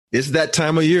It's that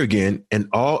time of year again, and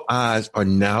all eyes are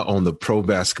now on the pro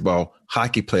basketball,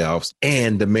 hockey playoffs,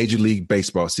 and the Major League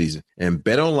Baseball season. And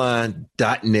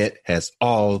BetOnline.net has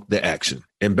all the action.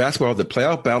 In basketball, the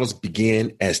playoff battles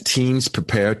begin as teams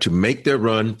prepare to make their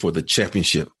run for the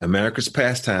championship. America's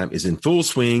pastime is in full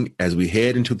swing as we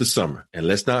head into the summer. And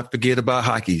let's not forget about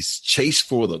hockey's chase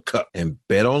for the cup. And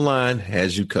BetOnline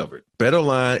has you covered.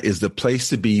 BetOnline is the place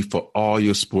to be for all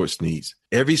your sports needs.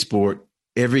 Every sport,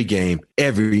 every game,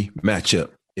 every matchup.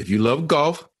 If you love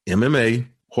golf, MMA,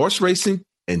 horse racing,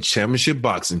 and championship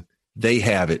boxing, they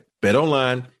have it.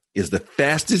 BetOnline is the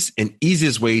fastest and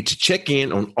easiest way to check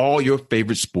in on all your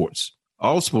favorite sports.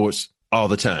 All sports, all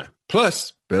the time.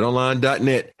 Plus,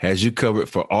 BetOnline.net has you covered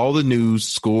for all the news,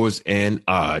 scores, and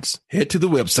odds. Head to the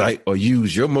website or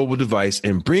use your mobile device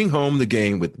and bring home the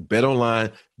game with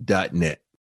BetOnline.net.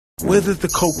 Where does the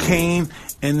cocaine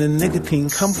and the nicotine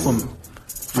come from?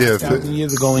 5,000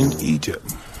 years ago in Egypt.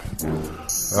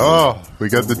 Oh, we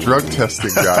got the drug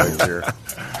testing guy here.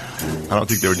 I don't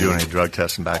think they were doing any drug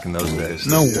testing back in those days.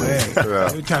 No way. They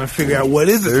were trying to figure out what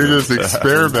is it. They're just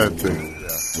experimenting.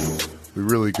 We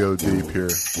really go deep here.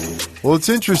 Well, it's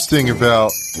interesting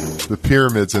about the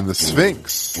pyramids and the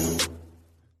Sphinx.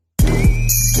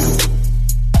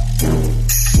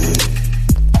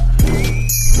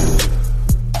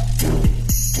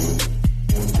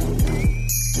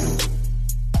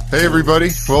 Hey,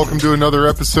 everybody. Welcome to another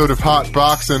episode of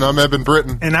Hotboxin. I'm Evan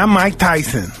Britton. And I'm Mike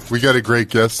Tyson. We got a great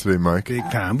guest today, Mike. Big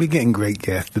time. We're getting great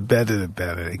guests. The better, the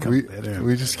better. They come better.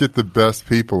 We just get the best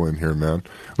people in here, man.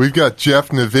 We've got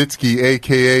Jeff Novitzky,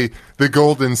 a.k.a. the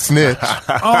Golden Snitch.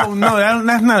 Oh, no,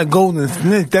 that's not a golden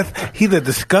snitch. He's a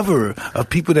discoverer of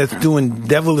people that's doing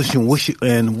devilish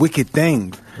and wicked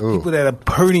things. Ooh. People that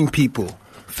are hurting people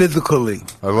physically.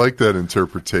 I like that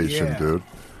interpretation, dude.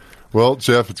 Well,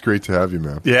 Jeff, it's great to have you,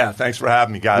 man. Yeah, thanks for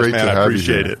having me, guys. Great, man, I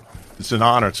appreciate it. It's an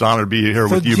honor. It's an honor to be here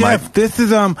with you, Jeff, Mike. This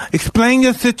is explain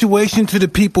your situation to the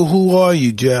people. Who are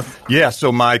you, Jeff? Yeah,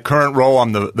 so my current role,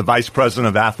 I'm the Vice President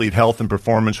of Athlete Health and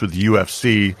Performance with the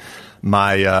UFC.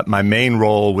 My main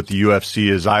role with the UFC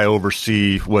is I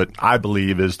oversee what I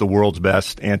believe is the world's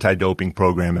best anti-doping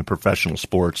program in professional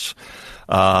sports.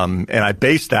 And I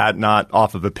base that not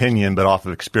off of opinion, but off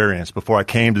of experience. Before I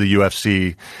came to the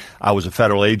UFC, I was a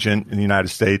federal agent in the United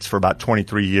States for about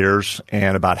 23 years.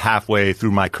 And about halfway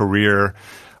through my career,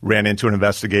 ran into an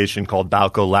investigation called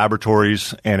Balco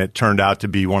Laboratories. And it turned out to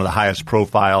be one of the highest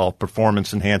profile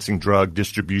performance-enhancing drug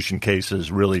distribution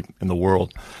cases really in the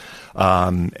world.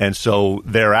 And so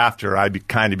thereafter, I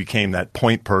kind of became that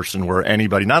point person where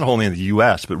anybody, not only in the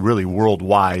U.S., but really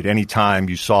worldwide, anytime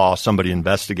you saw somebody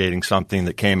investigating something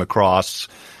that came across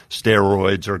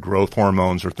steroids or growth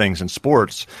hormones or things in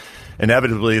sports,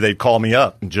 inevitably they'd call me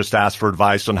up and just ask for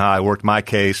advice on how I worked my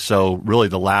case. So really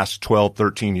the last 12,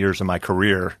 13 years of my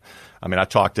career, I mean, I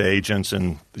talked to agents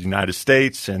in the United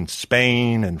States and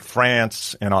Spain and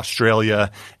France and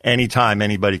Australia. Anytime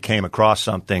anybody came across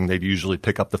something, they'd usually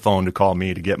pick up the phone to call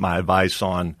me to get my advice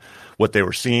on what they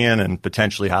were seeing and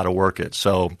potentially how to work it.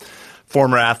 So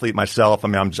former athlete myself, I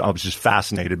mean, I was just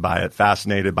fascinated by it,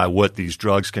 fascinated by what these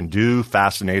drugs can do,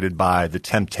 fascinated by the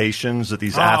temptations that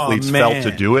these athletes felt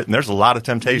to do it. And there's a lot of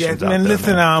temptations out there.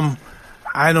 Listen,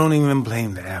 I don't even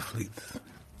blame the athletes.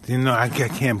 You know, I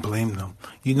can't blame them.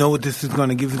 You know what this is going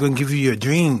to give? It's going to give you your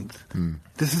dreams.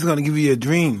 This is going to give you your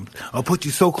dreams. I'll put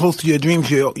you so close to your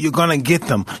dreams, you're going to get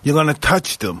them. You're going to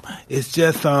touch them. It's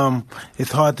just,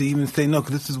 it's hard to even say no,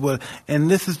 because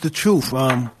this is the truth.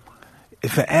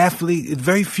 If an athlete, it's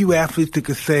very few athletes that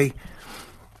could say,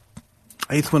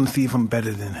 I just want to see if I'm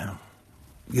better than him.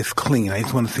 It's clean. I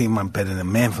just want to see if I'm better than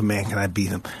him. Man for man, can I beat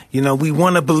him? You know, we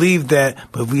want to believe that,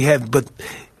 but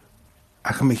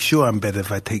I can make sure I'm better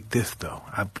if I take this, though.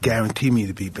 I guarantee me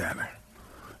to be better.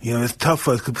 You know, it's tough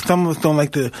for us because some of us don't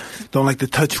like to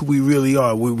touch who we really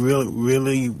are. We're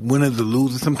really winners or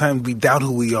losers. Sometimes we doubt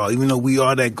who we are, even though we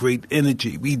are that great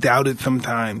energy. We doubt it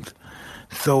sometimes.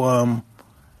 So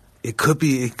it could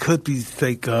be like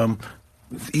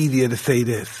it's easier to say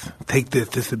this. Take this.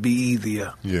 This would be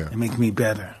easier. Yeah, it makes me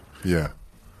better. Yeah.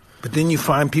 But then you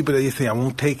find people that you say, I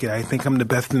won't take it. I think I'm the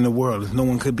best in the world. There's no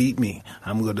one could beat me.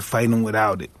 I'm going to fight them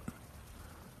without it.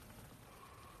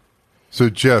 So,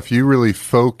 Jeff, you really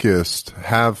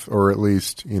or at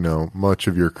least, you know, much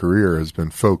of your career has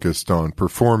been focused on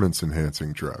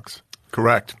performance-enhancing drugs.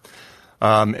 Correct.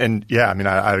 And, yeah, I mean,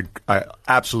 I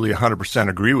absolutely 100%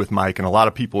 agree with Mike, and a lot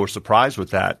of people are surprised with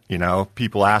that. You know,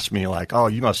 people ask me, like, oh,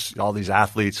 all these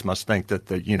athletes must think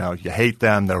that you know, you hate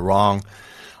them, they're wrong.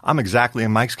 I'm exactly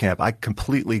in Mike's camp. I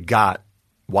completely got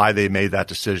why they made that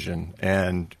decision.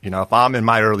 And, you know, if I'm in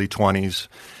my early 20s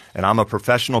and I'm a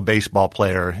professional baseball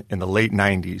player in the late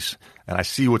 90s, and I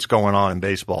see what's going on in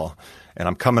baseball, and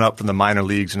I'm coming up from the minor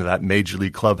leagues into that major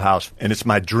league clubhouse, and it's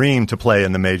my dream to play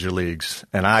in the major leagues.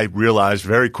 And I realized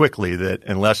very quickly that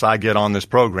unless I get on this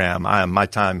program, my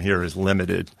time here is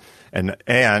limited. And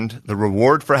the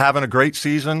reward for having a great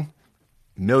season,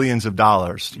 millions of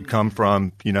dollars. You come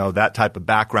from, that type of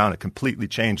background. It completely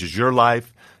changes your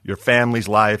life, your family's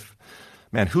life.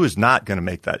 Man, who is not going to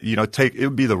make that? It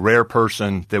would be the rare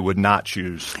person that would not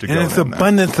choose to go. And it's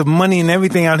abundance of money and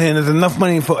everything out here, and there's enough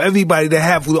money for everybody to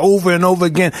have over and over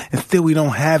again, and still we don't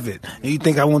have it. And you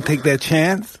think I won't take that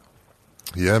chance?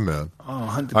 Yeah, man.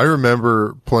 Oh, 100%. I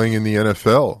remember playing in the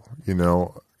NFL,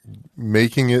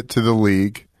 making it to the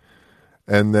league,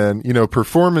 and then,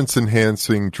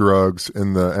 performance-enhancing drugs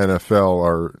in the NFL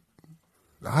are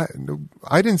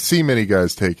I didn't see many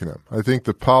guys taking them. I think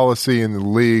the policy in the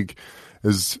league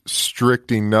is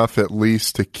strict enough at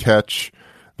least to catch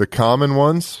the common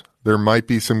ones. There might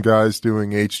be some guys doing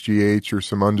HGH or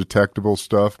some undetectable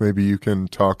stuff. Maybe you can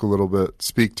talk a little bit,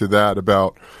 speak to that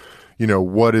about,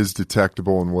 what is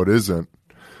detectable and what isn't.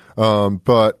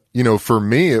 But, for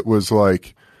me, it was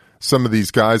like some of these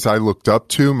guys I looked up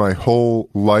to my whole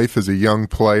life as a young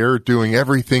player, doing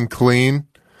everything clean.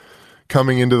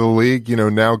 Coming into the league,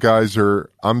 now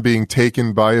I'm being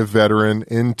taken by a veteran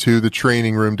into the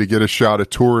training room to get a shot of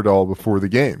Toradol before the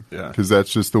game. Yeah. Because that's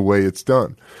just the way it's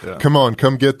done. Yeah.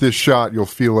 Come get this shot. You'll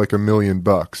feel like $1 million.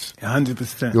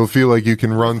 100%. You'll feel like you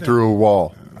can run through a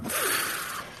wall.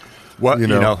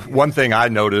 One thing I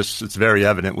notice, it's very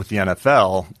evident with the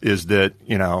NFL is that,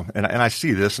 and I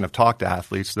see this and I've talked to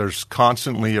athletes, there's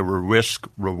constantly a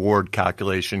risk-reward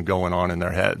calculation going on in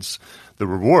their heads. The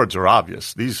rewards are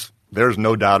obvious. There's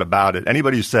no doubt about it.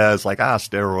 Anybody who says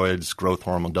steroids, growth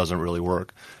hormone doesn't really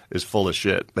work is full of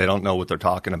shit. They don't know what they're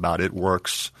talking about. It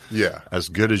works as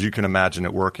good as you can imagine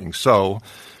it working. So,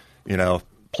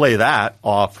 play that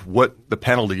off what the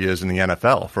penalty is in the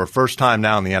NFL. For a first time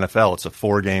now in the NFL, it's a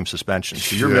 4-game suspension.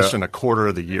 So you're missing a quarter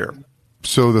of the year.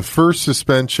 So the first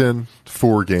suspension,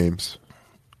 4 games.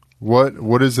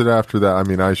 What is it after that? I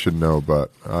mean, I should know,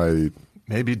 but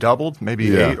Maybe doubled,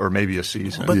 maybe 8, or maybe a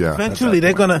season. But eventually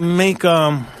they're going to make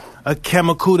a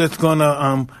chemical that's going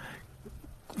to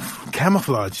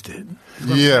camouflage it.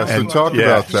 Yeah, so talk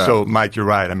about that. So, Mike, you're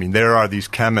right. I mean, there are these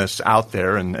chemists out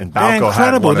there, and Balco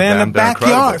had one of them. They're in the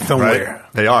backyard somewhere.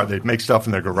 Right? They are. They make stuff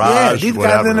in their garage. Yeah, these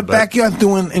guys in the backyard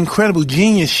doing incredible,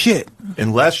 genius shit.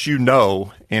 Unless you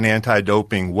know in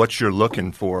anti-doping what you're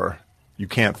looking for, you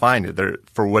can't find it.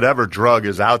 For whatever drug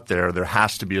is out there, there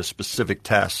has to be a specific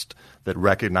test that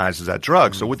recognizes that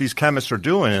drug. So what these chemists are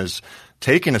doing is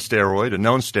taking a steroid, a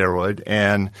known steroid,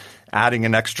 and adding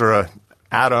an extra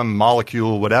atom,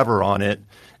 molecule, whatever on it,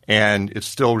 and it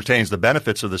still retains the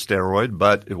benefits of the steroid,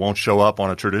 but it won't show up on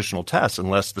a traditional test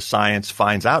unless the science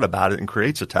finds out about it and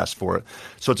creates a test for it.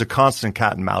 So it's a constant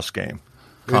cat and mouse game.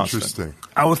 Constant. Interesting.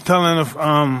 I was telling a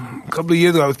couple of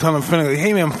years ago, I was telling a friend,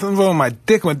 hey man, something's wrong with my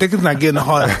dick. My dick is not getting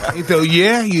hard. He said,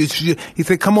 yeah? He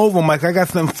said, come over, Mike. I got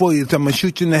something for you. So I'm going to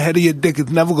shoot you in the head of your dick.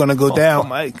 It's never going to go down,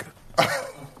 Mike.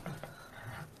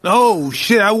 Oh,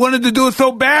 shit. I wanted to do it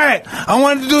so bad. I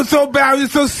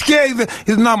was so scared.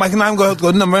 He said, no, Mike, I'm going to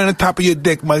go right on the top of your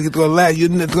dick, Mike. It's going to last.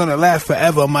 It's going to last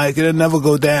forever, Mike. It'll never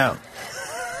go down.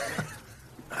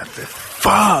 I said,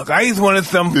 fuck, I just wanted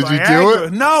some Did Viagra. you do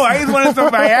it? No, I just wanted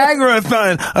some Viagra or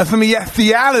something. Or some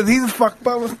Cialis. He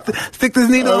just stick this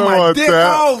needle on my dick.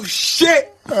 That. Oh, shit.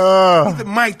 He said,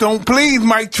 Mike, please,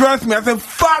 Mike, trust me. I said,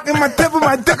 fuck, in my tip of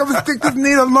my dick, I'm going to stick this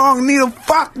long needle.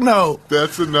 Fuck no.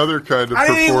 That's another kind of I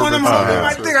didn't even want him holding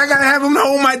my dick. I got to have him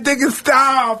hold my dick and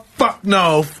stop. Fuck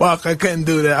no. Fuck, I couldn't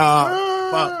do that.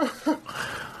 Oh, fuck.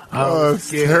 Oh, it's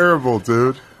terrible,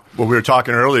 dude. Well, we were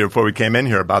talking earlier before we came in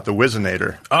here about the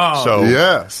Wizinator. Oh, so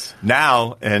yes.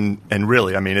 Now, and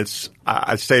really, I mean,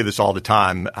 I say this all the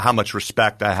time, how much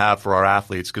respect I have for our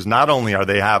athletes, because not only are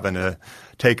they having to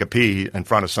take a pee in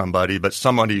front of somebody, but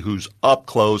somebody who's up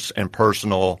close and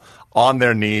personal, on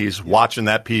their knees, watching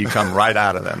that pee come right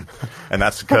out of them. And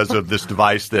that's because of this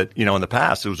device that, in the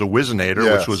past, it was a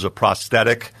Wizinator, which was a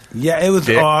prosthetic. Yeah, it was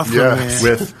awesome, man.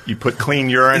 With, you put clean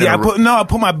urine. Yeah, I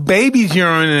put my baby's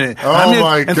urine in it.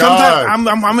 My God.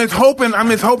 Sometimes I'm just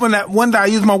hoping that one day I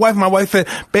used my wife. My wife said,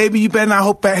 baby, you better not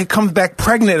hope that it comes back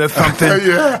pregnant or something.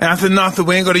 Yeah. And I said, no, so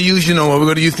we ain't going to use you no more. We're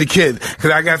going to use the kid.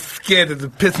 Because I got scared that the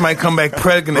piss might come back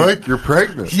pregnant. Mike, you're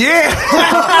pregnant. Yeah.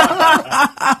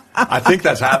 I think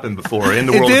that's happened before in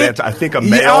the world of anti. I think a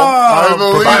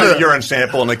male provided a urine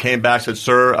sample and they came back and said,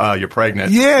 sir, you're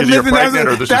pregnant. Yeah, Either you're pregnant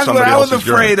or this is somebody else's urine. That's what I was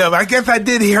afraid of. I guess I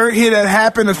did hear that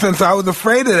happen, and since I was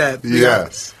afraid of that.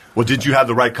 Yes. Well, did you have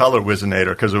the right color Whizzinator?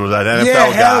 Because there was that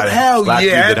NFL hell black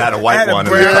yeah. dude that had a white one.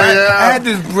 I had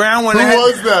this brown one. Who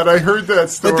was that? I heard that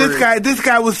story. But this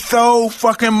guy was so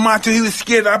fucking macho. He was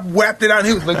scared. I whapped it out.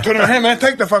 He was like, "Turn around, hey man,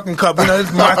 take the fucking cup." You know,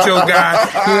 this macho guy.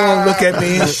 He don't look at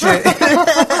me and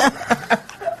shit.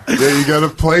 Yeah, you got to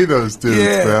play those dudes,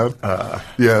 man.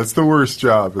 Yeah, it's the worst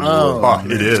job in the world.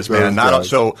 It is, man.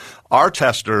 So our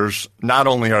testers, not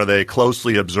only are they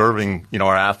closely observing,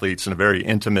 our athletes in a very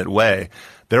intimate way,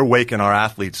 they're waking our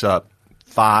athletes up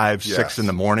 5, 6 in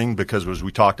the morning because, as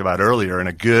we talked about earlier, in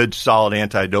a good, solid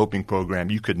anti-doping program,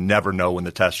 you could never know when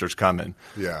the tester's coming.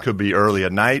 Yeah. Could be early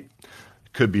at night.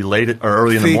 Could be late or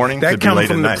early in the morning. That could be late comes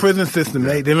from at the night. prison system.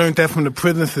 They learned that from the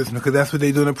prison system because that's what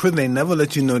they do in the prison. They never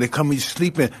let you know. They come, you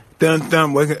sleeping. Dun.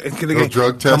 They'll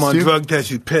drug test come on, you? drug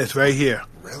test you. Piss right here.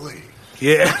 Really?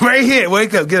 Yeah, right here.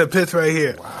 Wake up, get a piss right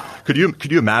here. Wow. Could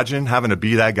you imagine having to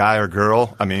be that guy or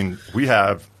girl? I mean, we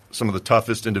have some of the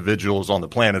toughest individuals on the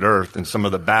planet Earth in some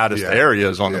of the baddest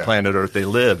areas on the planet Earth they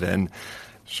live in.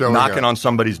 Knocking on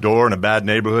somebody's door in a bad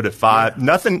neighborhood at 5.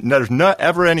 Nothing. There's not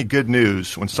ever any good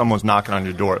news when someone's knocking on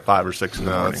your door at 5 or 6 in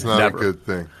the morning. It's not Never. a good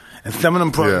thing. And some of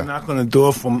them probably knock on the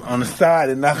door from on the side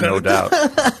and knock No on doubt.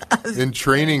 In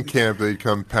training camp, they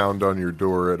come pound on your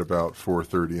door at about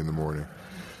 4:30 in the morning.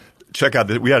 Check out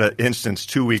we had an instance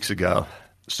 2 weeks ago.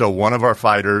 So one of our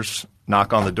fighters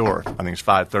knock on the door. I think it's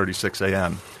 5:36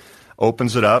 a.m.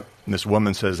 Opens it up, and this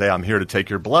woman says, "Hey, I'm here to take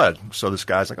your blood." So this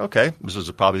guy's like, "Okay, this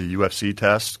is probably a UFC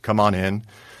test. Come on in."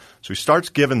 So he starts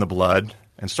giving the blood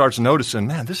and starts noticing,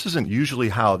 man, this isn't usually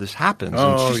how this happens.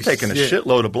 And she's taking a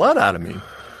shitload of blood out of me.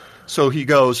 So he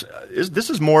goes, "This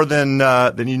is more than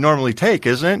you normally take,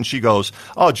 isn't it?" And she goes,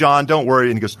 "Oh, John, don't worry."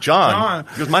 And he goes, John.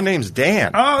 He goes, "My name's Dan."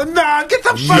 Oh, no, get the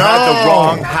fuck She had the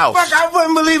wrong house. Fuck, I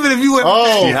wouldn't believe it if you would.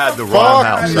 Oh, She had the wrong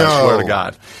house, no. I swear to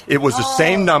God. It was the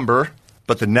same number,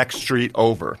 but the next street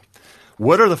over.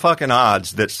 What are the fucking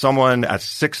odds that someone at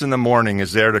 6 in the morning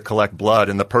is there to collect blood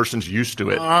and the person's used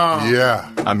to it? Yeah.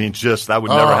 I mean, that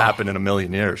would never happen in a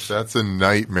million years. That's a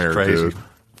nightmare, Crazy. dude.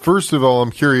 First of all,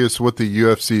 I'm curious what the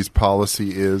UFC's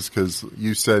policy is because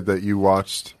you said that you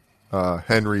watched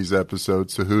Henry's episode,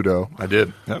 Cejudo. I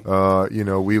did. Yep.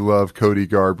 We love Cody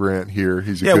Garbrandt here.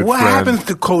 He's a good what friend. happens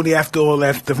to Cody after all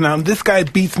that stuff? Now, this guy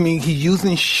beats me. He's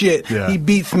using shit. Yeah. He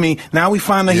beats me. Now we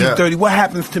find out he's Yeah. dirty. What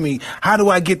happens to me? How do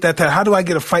I get that title? How do I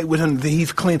get a fight with him that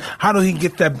he's clean? How do he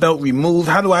get that belt removed?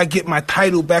 How do I get my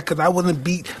title back because I wasn't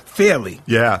beat fairly?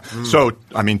 Yeah. So,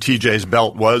 I mean, TJ's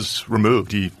belt was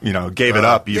removed. He, gave it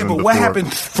up even but before. what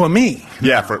happens for me?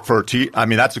 Yeah, I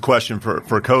mean, that's a question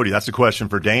for Cody. That's a question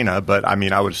for Dana. But, I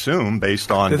mean, I would assume,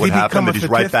 based on Does what he happened, become a that he's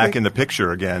right back statistic? in the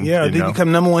picture again. Yeah, did he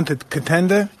become number one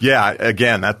contender? Yeah,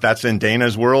 again, that's in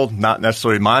Dana's world, not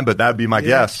necessarily mine, but that would be my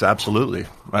guess. Absolutely,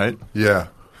 right? Yeah.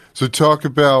 So talk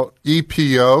about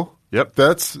EPO. Yep.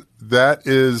 That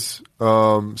is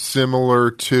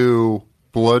similar to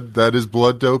blood. That is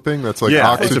blood doping. That's like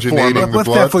Yeah, it's a form oxygenating of- the What's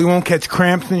blood. that for? You won't catch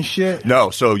cramps and shit? No,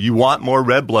 so you want more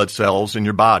red blood cells in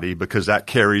your body because that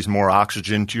carries more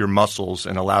oxygen to your muscles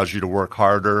and allows you to work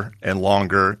harder and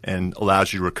longer and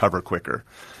allows you to recover quicker.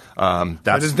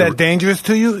 But is that dangerous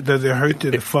to you? Does it hurt?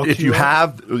 Did it fuck If you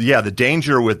have, the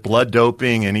danger with blood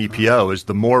doping and EPO is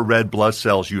the more red blood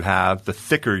cells you have, the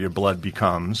thicker your blood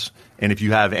becomes. And if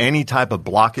you have any type of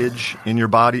blockage in your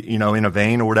body, in a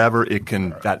vein or whatever,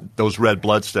 those red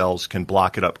blood cells can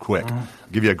block it up quick. I'll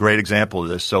give you a great example of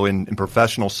this. So in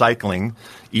professional cycling,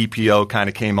 EPO kind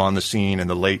of came on the scene in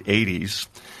the late 80s.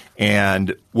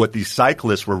 And what these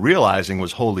cyclists were realizing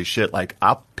was, holy shit, like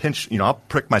I'll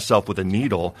prick myself with a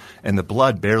needle and the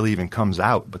blood barely even comes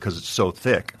out because it's so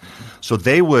thick. So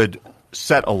they would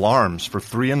set alarms for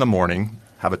 3 in the morning,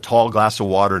 have a tall glass of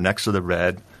water next to the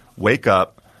bed, wake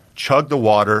up, chug the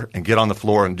water and get on the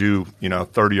floor and do,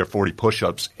 30 or 40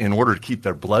 push-ups in order to keep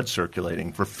their blood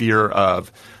circulating for fear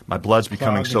of my blood's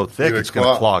becoming so thick it's going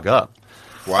to clog up.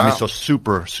 Wow. I mean, so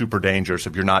super, super dangerous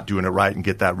if you're not doing it right and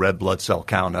get that red blood cell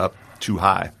count up too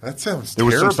high. That sounds There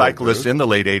were terrible, some cyclists dude. in the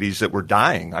late 80s that were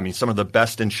dying. I mean, some of the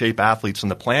best in shape athletes on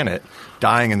the planet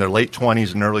dying in their late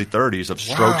 20s and early 30s of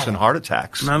strokes and heart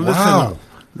attacks. Now Wow.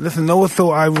 listen, know what's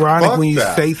so ironic Fuck when you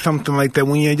that. say something like that,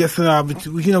 when you're just an average,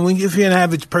 if you're an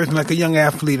average person, like a young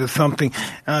athlete or something,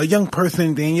 a young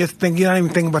person, then you don't even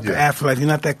think about the afterlife, you're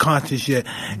not that conscious yet,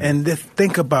 and just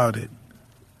think about it.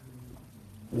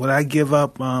 Would I give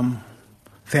up,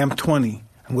 say I'm 20,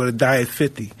 I'm going to die at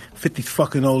 50. 50's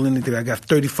fucking old anything, I got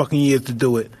 30 fucking years to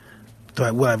do it.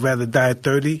 Would I rather die at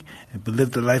 30 and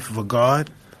live the life of a god?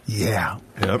 Yeah.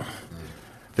 Yep.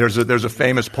 There's a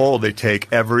famous poll they take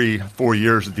every 4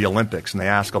 years at the Olympics, and they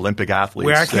ask Olympic athletes.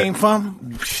 Where I came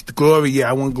from, glory. Yeah,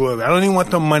 I want glory. I don't even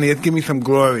want the money. Just give me some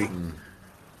glory.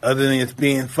 Other than just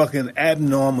being fucking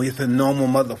abnormal, just a normal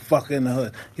motherfucker in the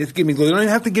hood. Just give me glory. You don't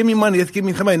even have to give me money. Just give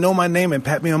me somebody know my name and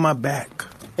pat me on my back.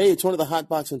 Hey, it's one of the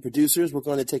Hotboxin producers. We're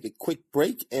going to take a quick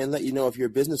break and let you know if you're a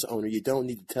business owner, you don't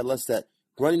need to tell us that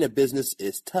running a business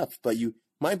is tough, but you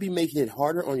might be making it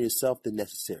harder on yourself than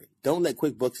necessary. Don't let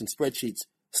QuickBooks and spreadsheets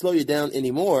slow you down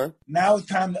anymore. Now it's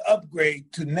time to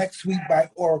upgrade to NetSuite by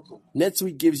Oracle.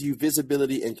 NetSuite gives you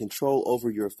visibility and control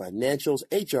over your financials,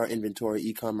 HR inventory,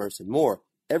 e-commerce, and more.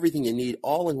 Everything you need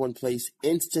all in one place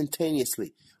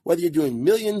instantaneously. Whether you're doing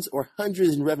millions or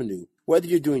hundreds in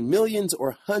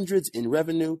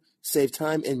revenue, save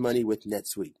time and money with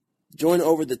NetSuite. Join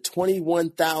over the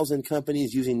 21,000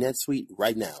 companies using NetSuite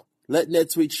right now. Let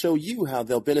NetSuite show you how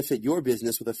they'll benefit your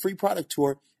business with a free product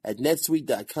tour at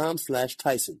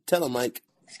netsuite.com/Tyson. Tell them, Mike.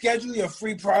 Schedule your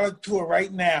free product tour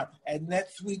right now at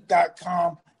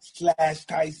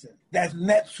netsuite.com/Tyson. That's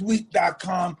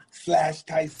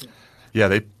netsuite.com/Tyson. Yeah,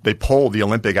 they poll the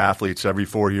Olympic athletes every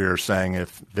 4 years saying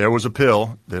if there was a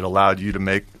pill that allowed you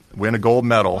to win a gold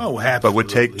medal, but would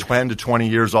take 10 to 20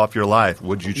 years off your life,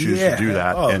 would you choose to do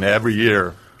that? And every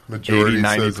year, Majority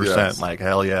 80-90%, yes. like,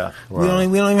 hell yeah. Wow. We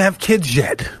don't even have kids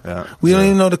yet. Yeah. We don't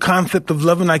even know the concept of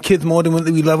loving our kids more than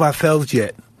we love ourselves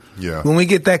yet. Yeah. When we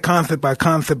get that concept, our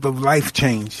concept of life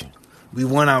change. We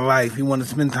want our life. We want to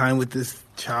spend time with this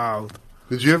child.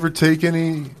 Did you ever take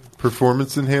any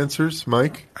performance enhancers,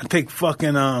 Mike? I take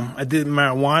I did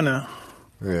marijuana.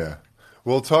 Yeah.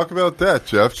 Well, talk about that,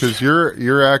 Jeff, because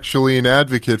you're actually an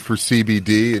advocate for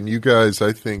CBD, and you guys,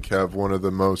 I think, have one of the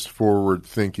most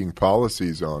forward-thinking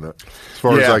policies on it, as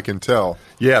far as I can tell.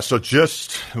 Yeah, so it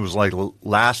was like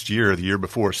last year, the year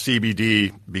before,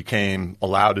 CBD became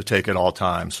allowed to take at all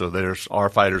times. So our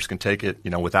fighters can take it,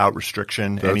 without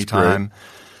restriction anytime. Great.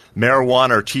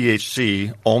 Marijuana or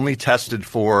THC only tested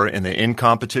for in the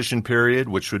in-competition period,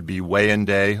 which would be weigh-in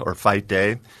day or fight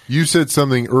day. You said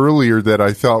something earlier that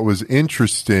I thought was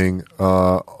interesting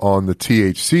on the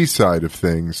THC side of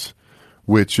things,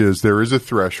 which is there is a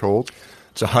threshold.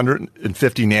 It's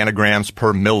 150 nanograms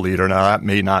per milliliter. Now, that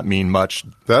may not mean much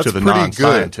to the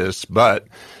non-scientists, but,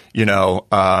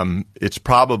 it's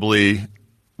probably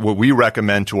what we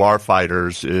recommend to our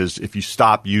fighters is if you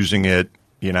stop using it,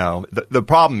 the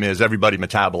problem is everybody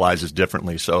metabolizes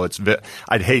differently. So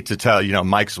I'd hate to tell,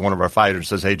 Mike's one of our fighters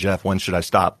says, hey, Jeff, when should I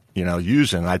stop,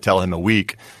 using? And I tell him a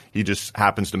week. He just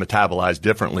happens to metabolize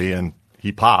differently and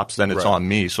he pops, then it's on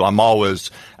me. So I'm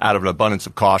always, out of an abundance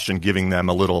of caution, giving them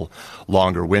a little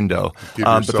longer window.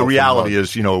 But the reality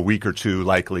is, a week or two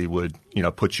likely would,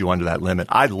 put you under that limit.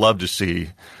 I'd love to see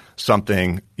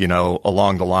something,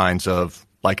 along the lines of,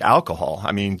 like alcohol.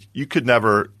 I mean, you're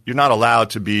not allowed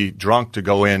to be drunk to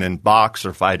go in and box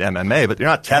or fight MMA, but you're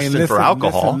not tested for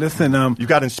alcohol. Listen, you've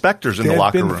got inspectors in the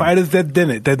locker room. There's been fighters that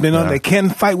did it. They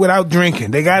can't fight without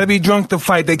drinking. They got to be drunk to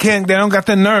fight. They don't got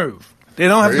the nerve. They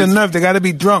don't have the nerve. They got to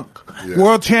be drunk. Yeah.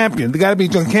 World champion. They got to be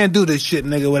drunk. Can't do this shit,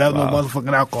 nigga, without no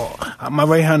motherfucking alcohol. I'm my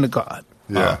right-handed guard.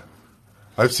 Yeah.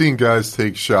 I've seen guys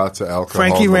take shots of alcohol.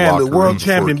 Frankie Randall, world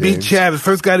champion, beat Chavez.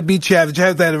 First guy to beat Chavez.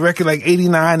 Chavez had a record like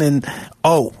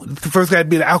 89-0. The first guy to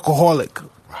beat an alcoholic. Wow.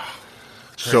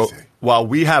 So while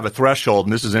we have a threshold,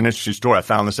 and this is an interesting story, I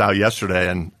found this out yesterday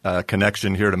and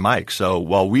connection here to Mike. So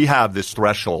while we have this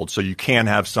threshold, so you can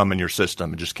have some in your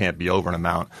system, it just can't be over an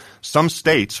amount. Some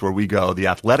states where we go, the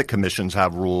athletic commissions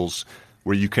have rules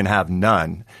where you can have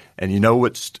none. And you know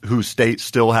whose state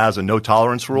still has a no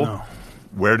tolerance rule? No.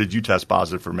 Where did you test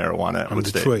positive for marijuana? What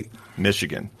Detroit. State?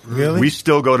 Michigan. Really? We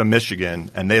still go to Michigan,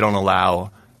 and they don't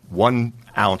allow 1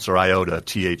 ounce or iota of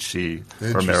THC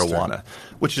or marijuana,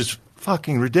 which is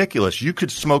fucking ridiculous. You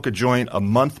could smoke a joint a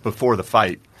month before the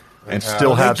fight and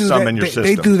still have some in your system.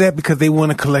 They do that because they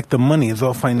want to collect the money. It's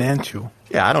all financial.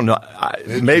 Yeah, I don't know.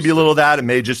 Maybe a little of that, and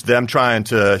maybe just them trying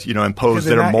to, impose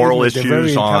their moral issues they're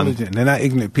very on. Intelligent. They're not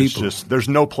ignorant people. There's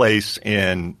no place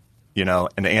in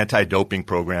an anti-doping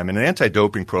program. In an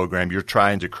anti-doping program, you're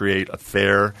trying to create a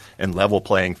fair and level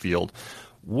playing field.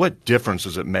 What difference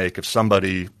does it make if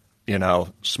somebody,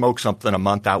 smokes something a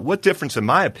month out? What difference, in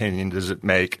my opinion, does it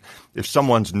make if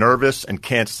someone's nervous and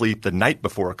can't sleep the night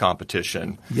before a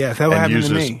competition and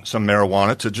uses some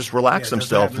marijuana to just relax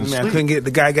himself and sleep? I couldn't get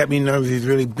the guy got me nervous. He's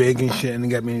really big and shit, and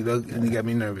he got me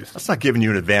nervous. That's not giving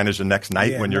you an advantage the next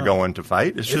night when you're going to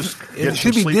fight. It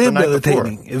should be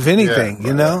debilitating, if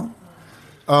anything.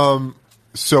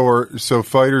 So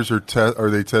fighters are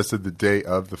they tested the day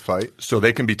of the fight? So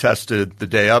they can be tested the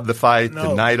day of the fight,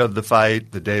 the night of the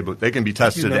fight, the day, but they can be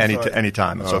tested any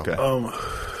time. It's okay.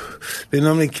 They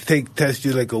normally test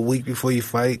you like a week before you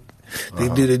fight. They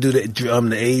do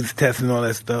the AIDS test and all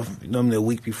that stuff normally a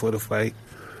week before the fight.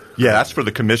 Yeah, that's for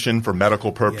the commission for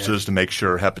medical purposes to make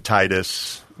sure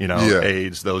hepatitis,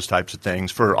 AIDS, those types of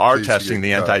things. For our testing,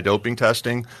 the anti-doping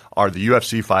testing, are the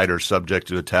UFC fighters subject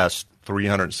to a test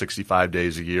 365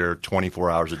 days a year, 24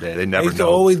 hours a day. They never know. I used to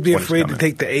always be afraid to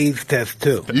take the AIDS test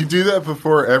too. You do that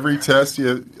before every test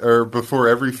or before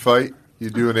every fight? You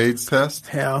do an AIDS test?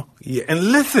 Hell yeah. And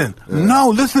listen.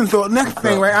 So next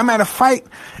thing, right? I'm at a fight.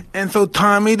 And so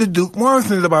Tommy the Duke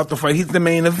Morrison is about to fight. He's the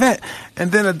main event.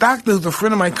 And then a doctor who's a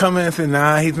friend of mine come in and said,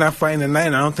 nah, he's not fighting tonight.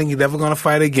 And I don't think he's ever going to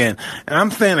fight again. And I'm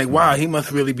saying like, wow, he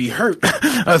must really be hurt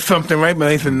or something, right? But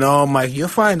they said, no, Mike, you'll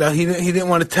find out. He didn't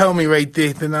want to tell me right there.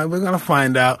 He said, no, we're going to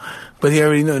find out. But he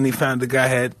already knew. And he found the guy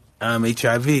had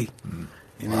HIV.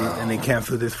 And they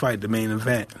canceled his fight, the main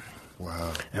event.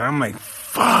 Wow. And I'm like,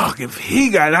 fuck, if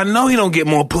he got it, I know he don't get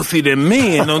more pussy than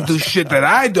me and don't do shit that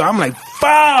I do. I'm like,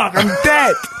 fuck, I'm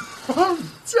dead. I'm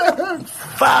dead.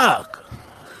 Fuck.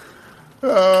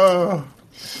 Oh,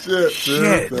 shit,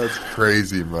 dude. That's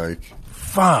crazy, Mike.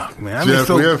 Fuck, man.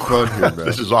 Jeff, we have fun here, man.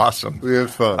 This is awesome. We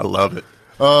have fun. I love it.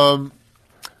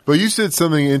 But you said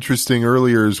something interesting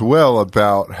earlier as well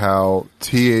about how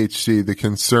THC, the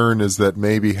concern is that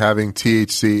maybe having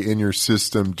THC in your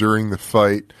system during the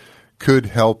fight could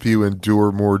help you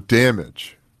endure more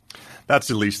damage. That's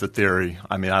at least the theory.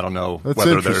 I mean, I don't know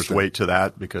whether there's weight to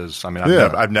that because I'm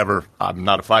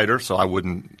not a fighter, so I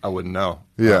wouldn't know.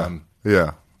 Yeah.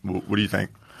 What do you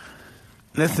think?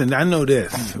 Listen, I know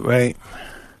this, right?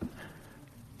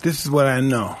 This is what I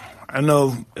know. I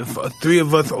know if three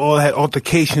of us all had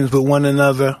altercations with one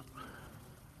another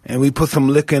and we put some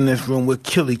liquor in this room, we'll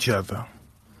kill each other.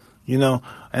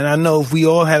 And I know if we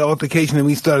all had altercation and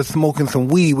we started smoking some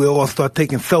weed, we'll all start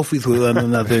taking selfies with one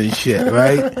another and shit,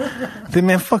 right? I said,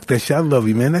 man, fuck that shit. I love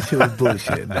you, man. That shit was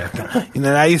bullshit. I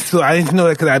didn't know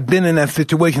that because I've been in that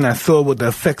situation. I saw what the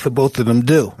effects of both of them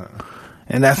do.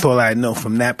 And that's all I know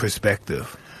from that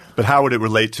perspective. But how would it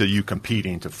relate to you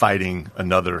competing, to fighting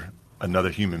another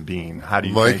human being? How do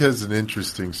you Mike has an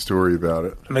interesting story about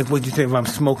it. Like what you say if I'm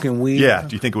smoking weed? Yeah.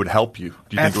 Do you think it would help you?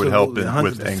 Do you think it would help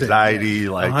with anxiety? Yeah.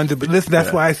 100%. Listen,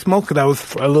 that's why I smoked it. I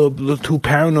was a little too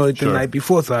paranoid the night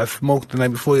before, so I smoked the night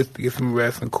before just to get some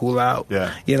rest and cool out.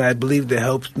 Yeah. I believed it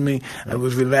helped me. I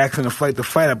was relaxing to fight the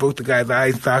fight. I broke the guy's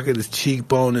eye socket, his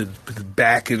cheekbone, his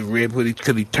back, his rib,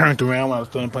 because he turned around when I was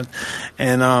throwing a punch.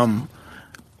 And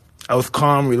I was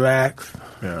calm, relaxed.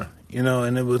 Yeah.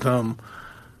 And it was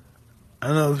I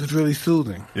don't know, it was really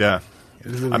soothing. Yeah.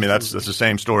 Really that's the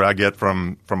same story I get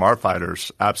from our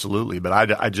fighters, absolutely.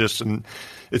 But and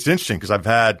it's interesting because I've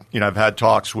had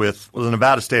talks with the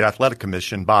Nevada State Athletic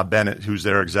Commission, Bob Bennett, who's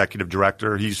their executive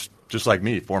director. He's just like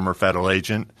me, former federal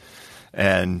agent.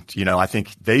 And, I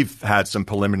think they've had some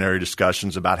preliminary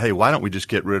discussions about, hey, why don't we just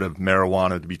get rid of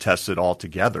marijuana to be tested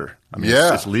altogether? I mean,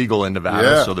 it's legal in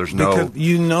Nevada, so there's no. Because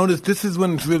you notice this is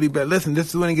when it's really bad. Listen, this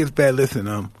is when it gets bad.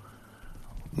 Listen,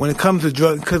 when it comes to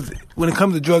drug tests,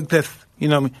 we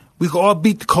can all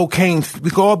beat cocaine. We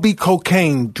can all beat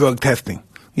cocaine drug testing.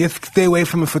 You have to stay away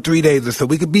from it for 3 days or so.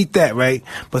 We could beat that, right?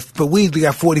 But for weed, we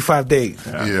got 45 days.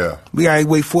 Yeah. We got to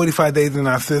wait 45 days in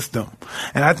our system.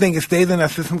 And I think it stays in our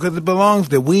system because it belongs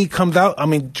there. Weed comes out,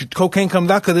 cocaine comes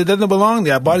out because it doesn't belong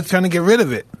there. Our body's trying to get rid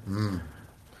of it.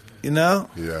 Yeah.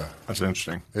 That's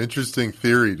interesting. Interesting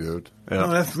theory, dude. Yeah. No,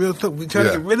 that's real stuff. We try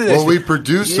to get rid of that. Well, we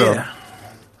produce them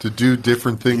to do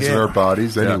different things in our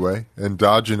bodies anyway.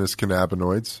 Endogenous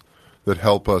cannabinoids that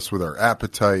help us with our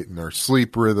appetite and our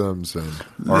sleep rhythms and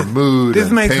our mood. This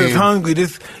and makes pain. us hungry.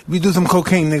 We do some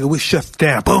cocaine, nigga, we shut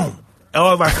down. Boom.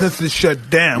 All of our senses shut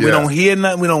down. We don't hear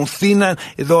nothing. We don't see nothing.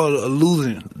 It's all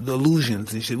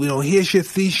illusions and shit. We don't hear shit,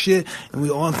 see shit, and we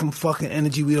on some fucking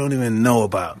energy we don't even know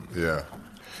about. Yeah.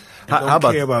 I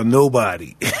don't care about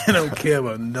nobody. I don't care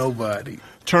about nobody.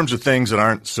 In terms of things that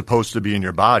aren't supposed to be in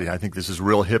your body, I think this is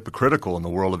real hypocritical in the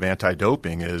world of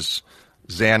anti-doping is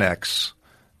Xanax,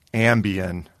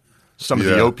 Ambien, some of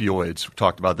the opioids, we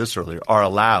talked about this earlier, are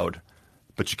allowed,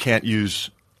 but you can't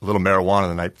use a little marijuana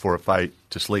the night before a fight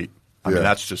to sleep. I mean,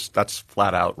 that's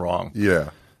flat out wrong.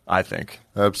 Yeah. I think.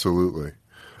 Absolutely.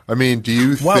 I mean, do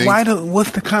you think...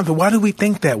 what's the concept? Why do we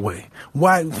think that way?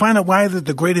 Find out why is it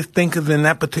the greatest thinkers in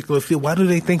that particular field? Why do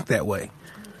they think that way?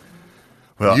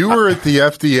 Well, you were at the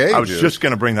FDA. I was just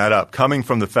going to bring that up. Coming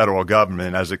from the federal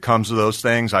government, as it comes to those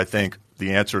things, I think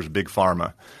the answer is big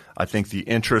pharma. I think the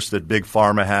interest that big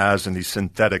pharma has in these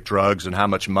synthetic drugs and how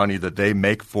much money that they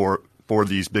make for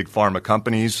these big pharma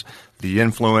companies, the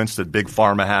influence that big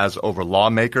pharma has over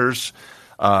lawmakers,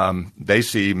 they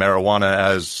see marijuana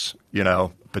as,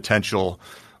 potential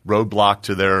roadblock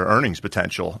to their earnings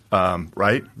potential,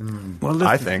 right? Well, listen,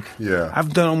 I think. Yeah.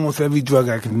 I've done almost every drug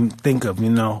I can think of,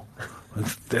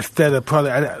 Instead of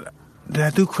probably, did I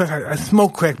do crack? I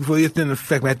smoked crack before, it just didn't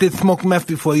affect me. I did smoke meth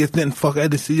before, it just didn't fuck.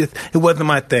 It wasn't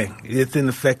my thing. It just didn't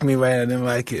affect me, right? I didn't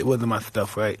like it. It wasn't my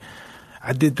stuff, right?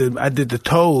 I did the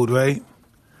Toad, right?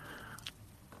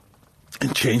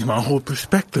 And changed my whole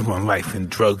perspective on life and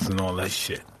drugs and all that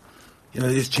shit. It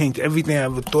just changed everything I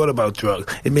ever thought about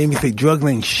drugs. It made me say drugs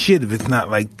ain't shit if it's not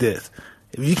like this.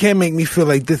 If you can't make me feel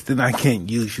like this, then I can't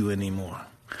use you anymore.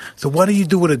 So what do you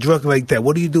do with a drug like that?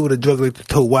 What do you do with a drug like the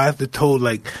Toad? Why is the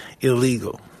Toad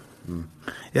illegal?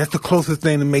 That's the closest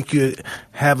thing to make you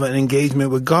have an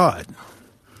engagement with God.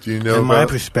 Do you know in my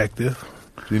perspective?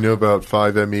 Do you know about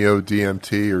 5-MeO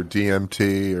DMT or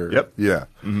DMT or Yep. Yeah.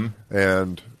 Mm-hmm.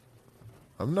 And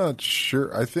I'm not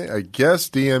sure. I guess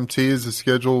DMT is a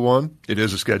Schedule 1. It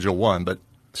is a Schedule 1, but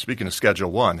speaking of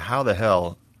Schedule 1, how the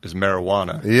hell is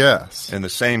marijuana in the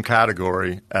same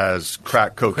category as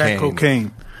crack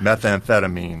cocaine,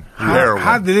 methamphetamine, heroin?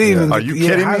 How did it even? Are you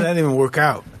kidding me? How did that even work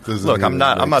out? Look, I'm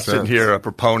not sitting here a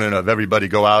proponent of everybody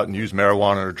go out and use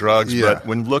marijuana or drugs, but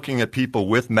when looking at people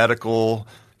with medical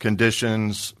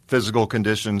conditions, physical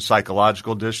conditions,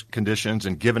 psychological conditions,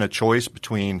 and given a choice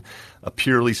between a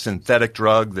purely synthetic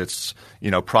drug that's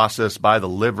processed by the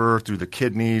liver through the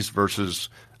kidneys versus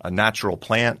a natural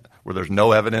plant where there's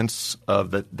no evidence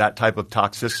of that type of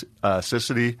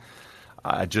toxicity,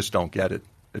 I just don't get it.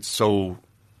 It's so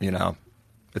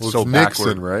it's so Nixon,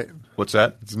 backward. right? What's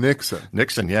that? It's Nixon.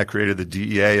 Nixon, created the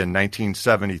DEA in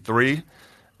 1973.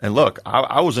 And look,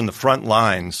 I was in the front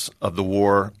lines of the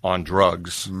war on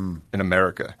drugs in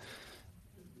America.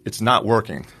 It's not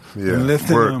working. Yeah.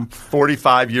 Listen, we're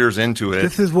 45 years into it.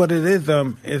 This is what it is.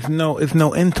 It's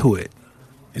no end to it.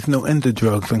 It's no end to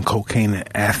drugs and cocaine and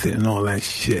acid and all that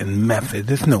shit and method.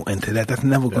 There's no end to that. That's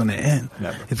never going to end.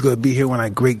 Never. It's going to be here when our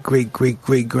great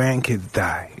grandkids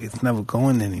die. It's never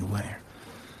going anywhere.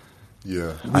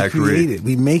 Yeah. I agree. Create it.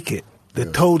 We make it. The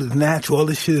Toad is natural. All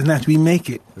this shit is natural. We make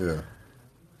it. Yeah.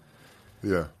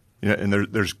 Yeah. And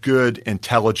there's good,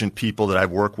 intelligent people that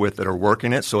I've worked with that are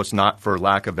working it, so it's not for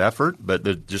lack of effort, but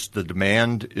the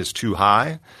demand is too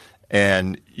high.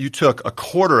 And you took a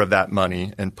quarter of that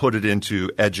money and put it into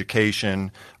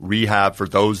education, rehab for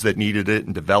those that needed it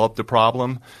and developed the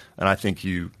problem, and I think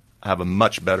you have a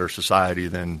much better society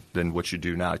than what you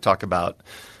do now. I talk about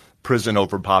prison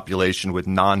overpopulation with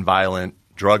nonviolent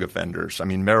drug offenders. I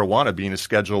mean, marijuana being a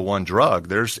Schedule 1 drug,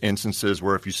 there's instances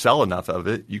where if you sell enough of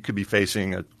it, you could be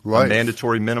facing a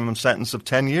mandatory minimum sentence of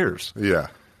 10 years. Yeah.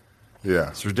 Yeah.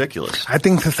 It's ridiculous. I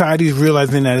think society is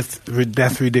realizing that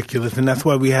that's ridiculous, and that's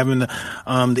why we're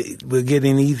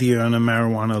getting easier on the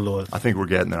marijuana laws. I think we're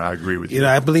getting there. I agree with you.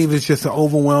 I believe it's just an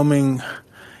overwhelming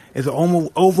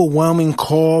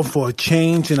call for a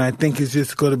change, and I think it's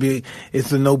just going to be,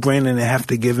 it's a no-brainer and they have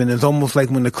to give in. It's almost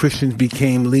like when the Christians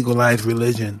became legalized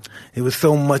religion. It was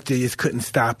so much they just couldn't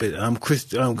stop it.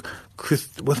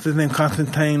 What's his name?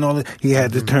 Constantine. He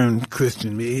had to turn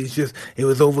Christian. It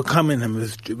was overcoming him.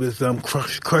 It was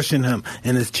crushing him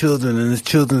and his children and his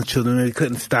children's children. They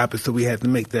couldn't stop it, so we had to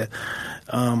make that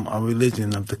a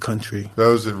religion of the country. That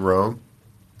was in Rome.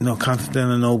 No,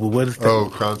 Constantinople. What is that? Oh,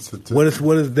 Constantine. What is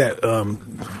that?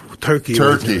 Turkey.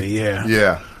 Turkey. Yeah.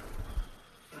 Yeah.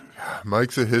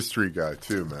 Mike's a history guy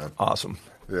too, man. Awesome.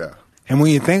 Yeah. And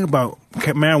when you think about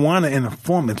marijuana in a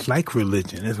form, it's like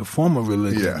religion. It's a form of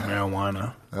religion, Yeah.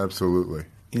 marijuana. Absolutely.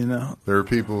 There are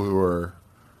people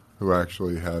who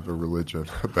actually have a religion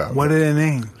about What it. are their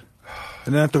names?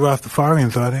 They're not the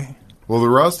Rastafarians, are they? Well, the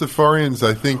Rastafarians,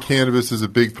 I think cannabis is a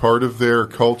big part of their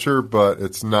culture, but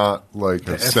it's not like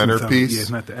a centerpiece. It's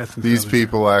not the essence These of it.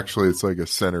 people, actually, it's like a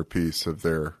centerpiece of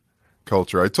their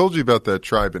culture. I told you about that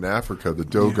tribe in Africa, the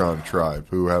Dogon tribe,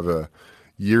 who have a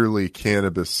yearly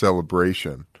cannabis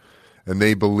celebration. And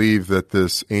they believe that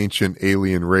this ancient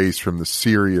alien race from the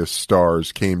Sirius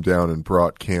stars came down and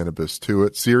brought cannabis to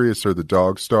it. Sirius are the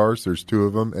dog stars. There's two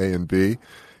of them, A and B.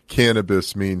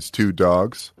 Cannabis means two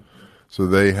dogs. So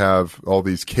they have all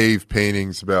these cave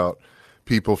paintings about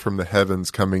people from the heavens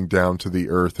coming down to the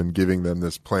earth and giving them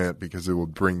this plant because it will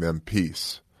bring them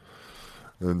peace.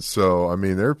 And so, I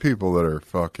mean, there are people that are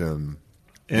fucking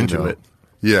Into it.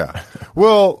 Yeah.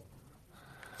 Well,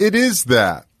 it is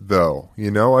that, though.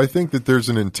 I think that there's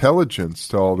an intelligence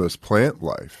to all this plant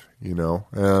life,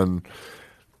 and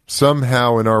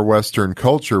somehow in our Western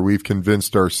culture, we've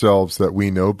convinced ourselves that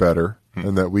we know better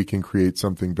and that we can create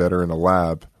something better in a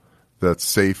lab that's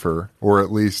safer, or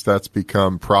at least that's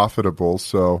become profitable.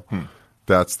 So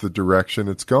that's the direction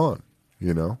it's gone,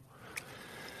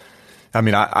 I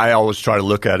mean, I always try to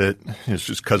look at it, it's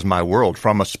just because of my world,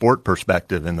 from a sport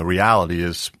perspective. And the reality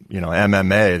is,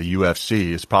 MMA, the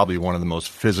UFC, is probably one of the most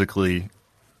physically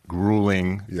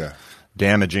grueling,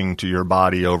 damaging to your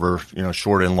body over,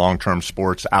 short and long-term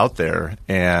sports out there.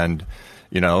 And,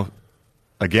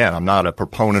 again, I'm not a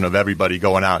proponent of everybody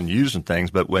going out and using things,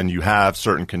 but when you have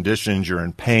certain conditions, you're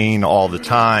in pain all the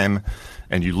time,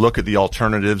 and you look at the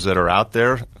alternatives that are out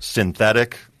there,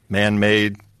 synthetic,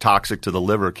 man-made, toxic to the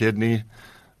liver, kidney,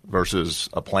 versus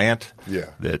a plant.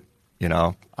 That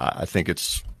I think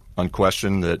it's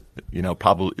unquestioned that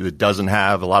probably it doesn't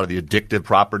have a lot of the addictive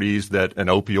properties that an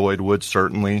opioid would,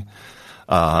 certainly,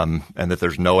 and that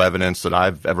there's no evidence that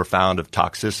I've ever found of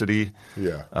toxicity.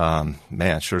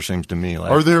 Man, it sure seems to me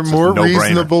like, are there more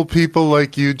reasonable people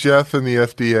like you, Jeff, in the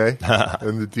FDA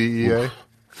and the DEA?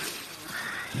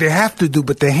 They have to do,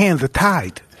 but their hands are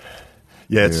tied.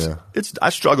 It's. I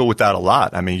struggle with that a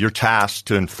lot. I mean, you're tasked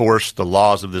to enforce the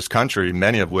laws of this country,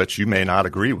 many of which you may not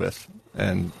agree with,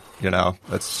 and it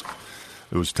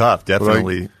was tough.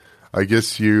 Definitely. I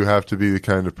guess you have to be the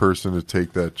kind of person to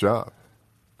take that job,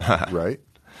 right?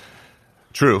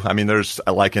 True. I mean, there's,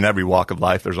 like in every walk of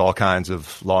life, there's all kinds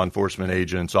of law enforcement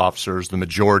agents, officers. The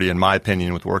majority, in my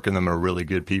opinion, with working them, are really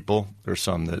good people. There's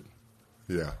some that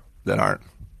aren't.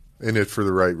 In it for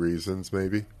the right reasons,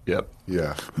 maybe? Yep.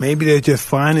 Yeah. Maybe they're just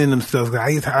finding themselves.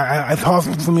 It's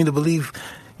hard for me to believe,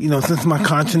 since my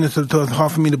consciousness, it's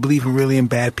hard for me to believe in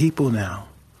bad people now.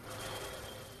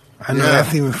 I know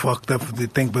that's even fucked up to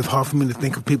think, but it's hard for me to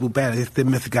think of people bad. If they're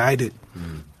misguided.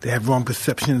 They have wrong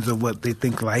perceptions of what they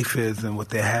think life is and what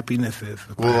their happiness is.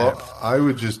 Well, I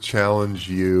would just challenge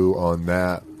you on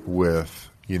that with,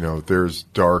 there's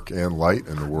dark and light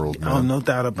in the world now. Oh, no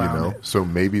doubt about it. So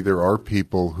maybe there are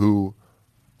people who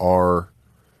are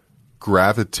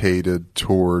gravitated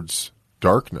towards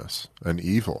darkness and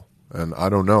evil. And I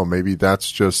don't know, maybe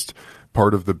that's just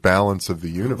part of the balance of the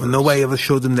universe. Well, nobody ever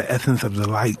showed them the essence of the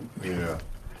light. Yeah.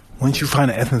 Once you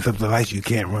find the essence of the light, you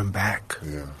can't run back.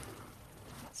 Yeah.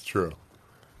 It's true.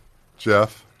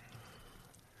 Jeff,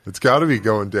 it's got to be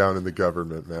going down in the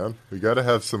government, man. We got to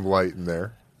have some light in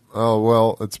there. Oh,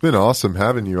 well, it's been awesome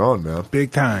having you on, man.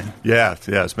 Big time. Yeah,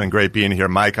 it's been great being here,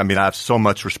 Mike. I mean, I have so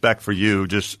much respect for you.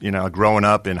 Just, growing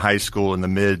up in high school in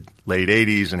the late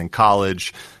 80s and in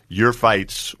college, your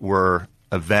fights were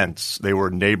events. They were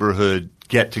neighborhood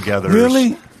get-togethers.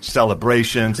 Really?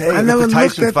 Celebrations. Hey, I never the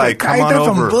Tyson looked at fight, come on that's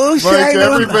over. Bullshit. Like,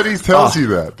 everybody tells you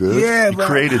that, dude. Yeah, you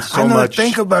created so I never much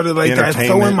think about it like that.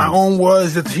 So in my own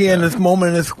words, it's here in this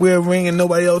moment in a square ring and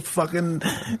nobody else fucking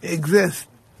exists.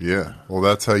 Yeah. Well,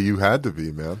 that's how you had to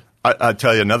be, man. I'll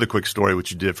tell you another quick story, what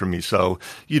you did for me. So,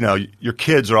 your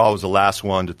kids are always the last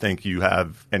one to think you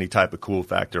have any type of cool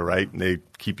factor, right? And they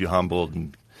keep you humbled,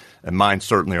 and mine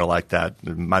certainly are like that.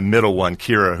 My middle one,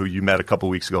 Kira, who you met a couple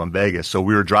weeks ago in Vegas. So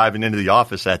we were driving into the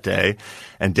office that day,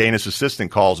 and Dana's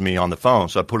assistant calls me on the phone.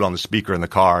 So I put it on the speaker in the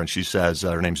car, and she says,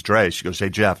 her name's Dre. She goes, "Hey,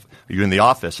 Jeff, are you in the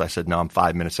office?" I said, "No, I'm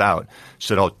 5 minutes out." She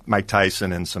said, "Oh, Mike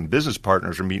Tyson and some business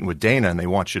partners are meeting with Dana, and they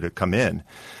want you to come in."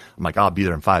 I'm like, "I'll be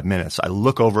there in 5 minutes." I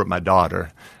look over at my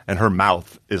daughter, and her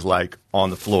mouth is like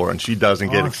on the floor, and she doesn't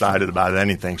get excited about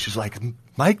anything. She's like,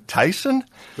 "Mike Tyson?"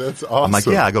 That's awesome. I'm like,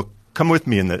 "Yeah." I go, "Come with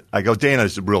me." I go,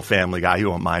 "Dana's a real family guy. He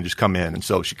won't mind. Just come in." And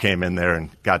so she came in there and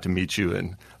got to meet you.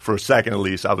 And for a second, at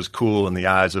least, I was cool in the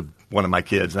eyes of one of my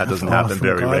kids. And that doesn't happen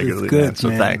very regularly. Good, man. So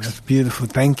man. thanks. That's beautiful.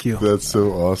 Thank you. That's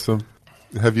so awesome.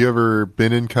 Have you ever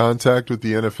been in contact with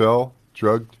the NFL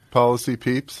drug policy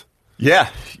peeps? Yeah.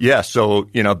 So,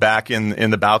 back in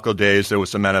the Balco days, there was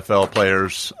some NFL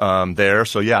players there.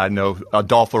 So, yeah, I know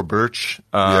Adolfo Birch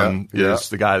is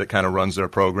the guy that kind of runs their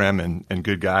program and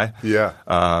good guy. Yeah.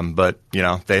 But,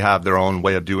 they have their own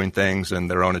way of doing things and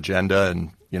their own agenda.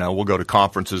 And, we'll go to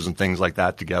conferences and things like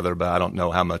that together. But I don't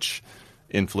know how much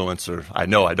influence, or I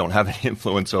know I don't have any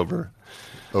influence over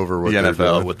what the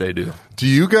NFL, what they do. Do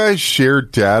you guys share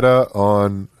data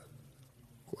on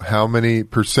how many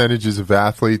percentages of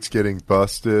athletes getting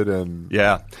busted? And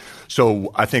yeah.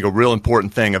 So I think a real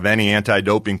important thing of any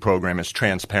anti-doping program is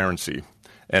transparency.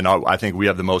 And I think we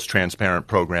have the most transparent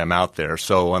program out there.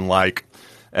 So unlike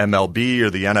MLB or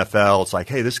the NFL, it's like,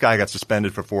 hey, this guy got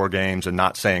suspended for 4 games and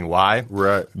not saying why.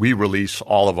 Right. We release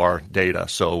all of our data.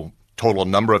 So total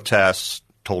number of tests,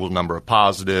 total number of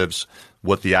positives,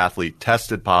 what the athlete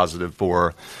tested positive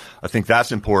for. I think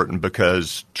that's important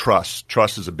because trust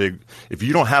is a big – if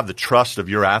you don't have the trust of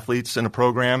your athletes in a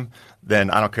program, then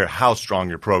I don't care how strong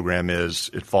your program is,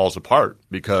 it falls apart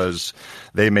because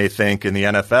they may think in the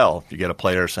NFL, you get a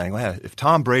player saying, well, if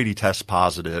Tom Brady tests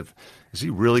positive, is he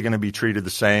really going to be treated the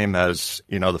same as,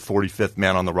 the 45th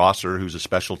man on the roster who's a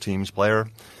special teams player?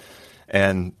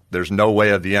 And there's no way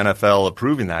of the NFL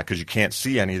approving that because you can't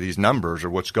see any of these numbers or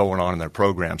what's going on in their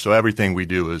program. So everything we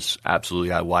do is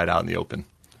absolutely wide out in the open.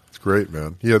 It's great,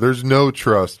 man. Yeah, there's no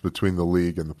trust between the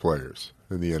league and the players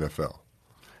in the NFL.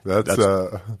 That's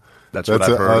what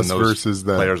I've heard, us and those versus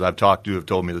them. players I've talked to have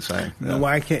told me the same. No,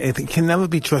 why it can never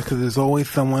be trust because there's always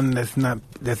someone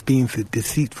that's being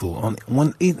deceitful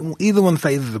on either one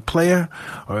side, either the player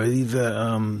or either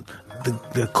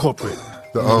the corporate.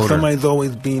 The owner. Somebody's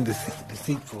always being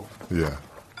deceitful. Yeah.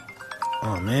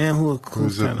 Oh man,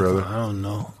 who's it, brother? I don't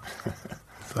know.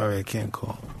 Sorry, I can't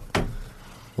call.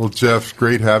 Well, Jeff,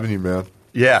 great having you, man.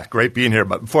 Yeah, great being here.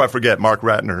 But before I forget, Mark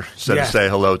Ratner said to say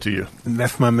hello to you.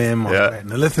 That's my man, Mark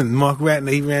Ratner. Listen, Mark Ratner,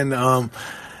 he ran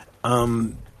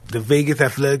the Vegas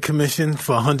Athletic Commission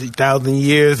for 100,000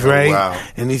 years, right? Wow.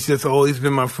 And he's just always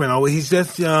been my friend. He's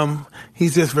just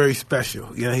very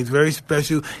special. You know, he's very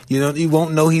special. You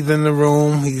won't know he's in the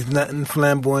room. He's nothing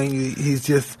flamboyant. He's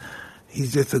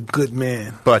just a good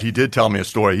man. But he did tell me a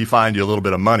story. He fined you a little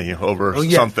bit of money over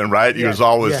something, right? He was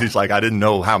always, he's like, I didn't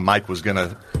know how Mike was going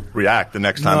to react the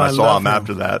next time I saw him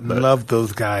after that. But. Love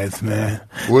those guys, man.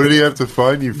 What did he have to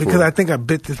fine you for? Because I think I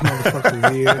bit this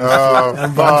motherfucker's ear.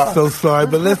 I'm so sorry.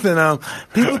 But listen,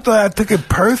 people thought I took it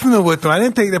personal with them. I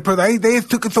didn't take that personal. They just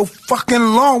took it so fucking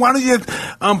long. Why don't you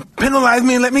just penalize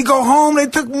me and let me go home? They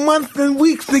took months and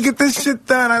weeks to get this shit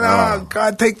done. Oh,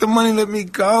 God, take the money, let me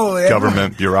go.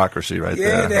 Government bureaucracy right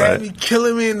there. Yeah, they had me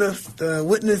killing me in the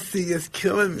witness seat. Just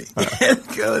killing me.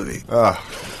 Killing me.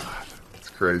 It's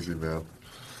crazy, man.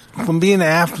 From being an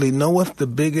athlete, know what's the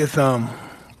biggest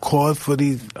cause for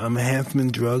these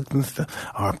enhancement drugs and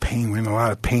stuff? Our pain. We're in a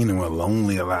lot of pain and we're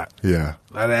lonely a lot. Yeah.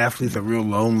 A lot of athletes are real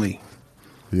lonely.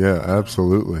 Yeah,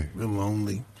 absolutely. Real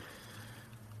lonely.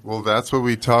 Well, that's what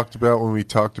we talked about when we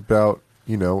talked about,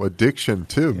 addiction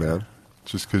too, man.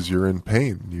 Just because you're in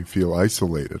pain, you feel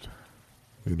isolated.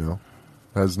 It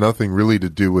has nothing really to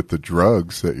do with the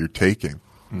drugs that you're taking.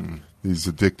 Mm. These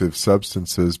addictive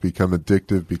substances become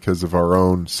addictive because of our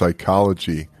own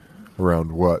psychology around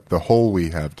the hole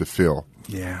we have to fill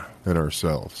in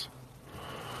ourselves.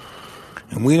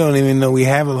 And we don't even know we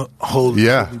have a hole.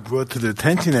 Yeah. We brought to the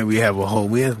attention that we have a hole.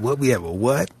 We have a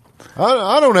what?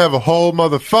 I don't have a hole,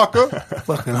 motherfucker.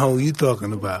 Fucking hole you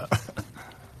talking about.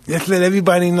 Just let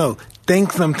everybody know.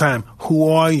 Think sometime. Who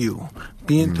are you?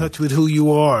 Be in touch with who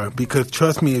you are. Because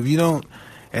trust me, if you don't,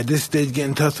 at this stage, get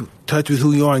in touch with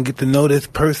who you are and get to know this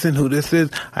person, who this is,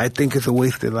 I think it's a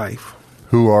wasted life.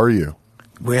 Who are you?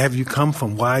 Where have you come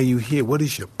from? Why are you here? What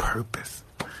is your purpose?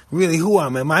 Really, who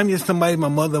am I? I'm just somebody, my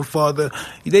mother and father,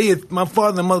 my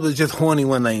father and mother was just horny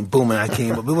one night, and boom, and I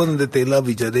came up. It wasn't that they love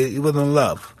each other. It wasn't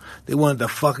love. They wanted to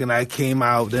fuck, and I came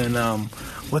out, and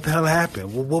what the hell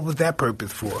happened? What was that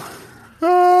purpose for?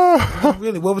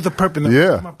 Really, what was the purpose?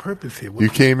 Yeah. What's my purpose here? You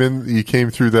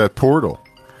came through that portal.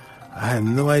 I have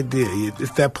no idea.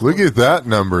 It's that. Look at that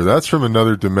number. That's from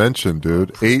another dimension,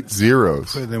 dude. 8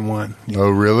 zeros. Prison one. Yeah. Oh,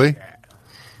 really?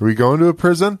 Are we going to a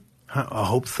prison? I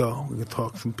hope so. We can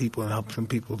talk to some people and help some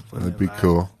people. That'd be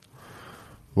cool.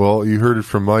 Well, you heard it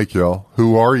from Mike, y'all.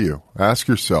 Who are you? Ask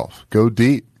yourself. Go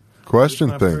deep. Question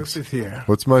What's my things. purpose here?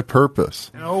 What's my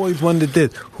purpose? I always wondered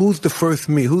this. Who's the first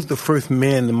me? Who's the first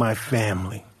man in my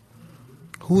family?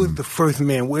 Who is the first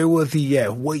man? Where was he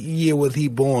at? What year was he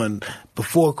born?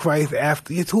 Before Christ,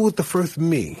 after? Who was the first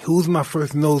me? Who's my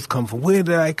first nose come from? Where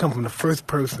did I come from? The first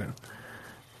person.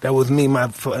 That was me, my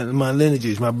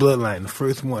lineages, my bloodline, the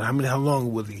first one. How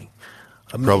long was he?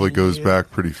 Probably goes back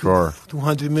pretty far.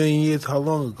 200 million years. How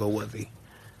long ago was he?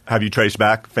 Have you traced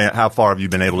back? How far have you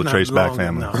been able to trace back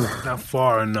family? No, not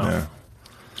far enough.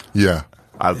 Yeah.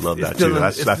 I love that too.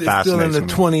 That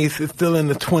fascinates me. It's still in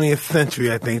the 20th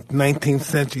century, I think, 19th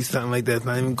century, something like that. It's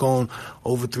not even going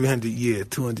over 300 years,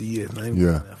 200 years. Not even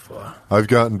going that far. I've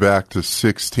gotten back to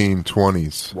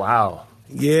 1620s. Wow.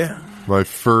 Yeah. My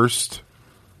first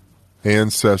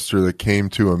ancestor that came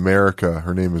to America,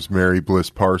 her name was Mary Bliss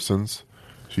Parsons.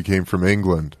 She came from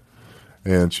England,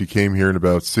 and she came here in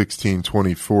about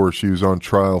 1624. She was on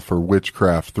trial for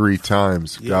witchcraft 3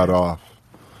 times, got off.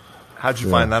 How'd you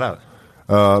find that out?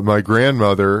 My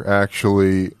grandmother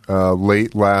actually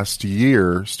late last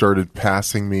year started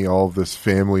passing me all of this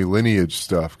family lineage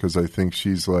stuff because I think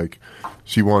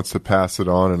she wants to pass it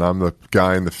on, and I'm the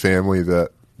guy in the family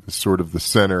that is sort of the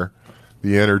center,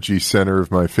 the energy center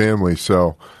of my family.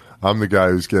 So I'm the guy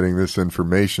who's getting this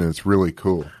information. It's really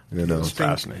cool. It's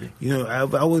fascinating.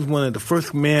 I've always wanted the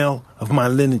first male of my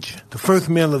lineage, the first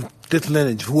male of this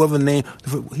lineage, whoever named,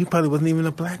 he probably wasn't even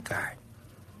a black guy.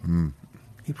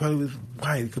 He probably was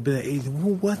white. He could have been an Asian.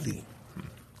 Who was he?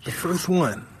 The first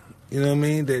one. You know what I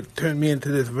mean? That turned me into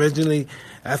this. Originally,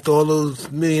 after all those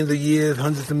millions of years,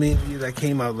 hundreds of millions of years, I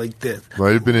came out like this.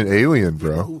 Might have been an alien,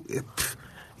 bro.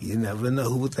 You never know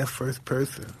who was that first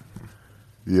person.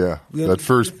 Yeah, that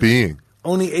first being.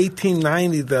 Only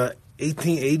 1890,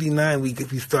 1889, we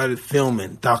started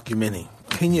filming, documenting.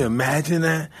 Can you imagine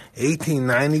that?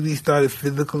 1890, we started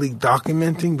physically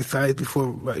documenting. Besides,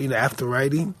 before after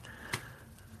writing.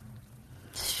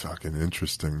 It's fucking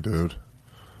interesting, dude.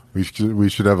 We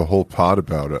should have a whole pod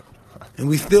about it. And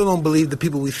we still don't believe the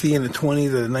people we see in the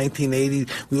 20s or the 1980s.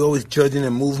 We're always judging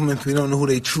their movements. We don't know who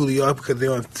they truly are because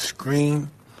they're on screen.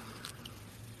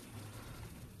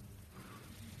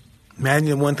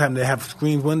 Imagine one time they have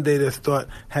screens. One day they'll start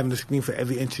having a screen for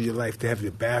every inch of your life. They have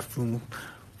your bathroom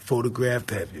photographed.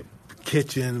 They have your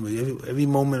kitchen. Every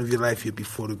moment of your life you'll be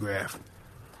photographed.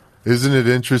 Isn't it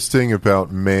interesting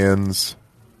about man's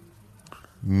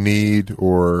need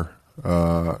or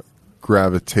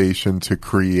gravitation to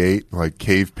create, like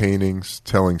cave paintings,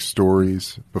 telling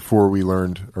stories, before we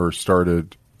learned or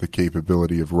started the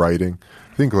capability of writing?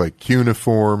 I think like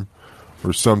cuneiform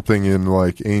or something in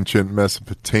like ancient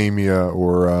Mesopotamia,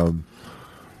 or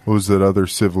what was that other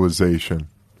civilization,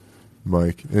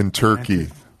 Mike? In Turkey.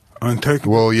 On Turkey.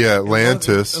 Well, yeah,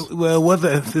 Atlantis.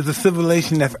 There's a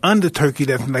civilization that's under Turkey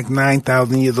that's like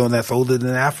 9,000 years old, that's older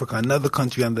than Africa, another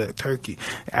country under Turkey.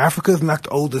 Africa is not the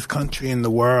oldest country in the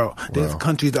world. Wow. There's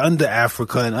countries under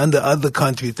Africa and under other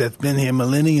countries that's been here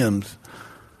millenniums.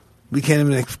 We can't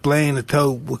even explain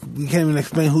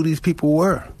who these people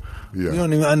were. Yeah. We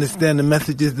don't even understand the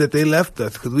messages that they left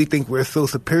us because we think we're so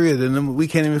superior to them. We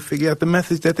can't even figure out the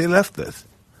message that they left us.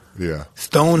 Yeah.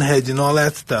 Stonehenge and all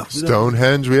that stuff.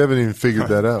 Stonehenge? We haven't even figured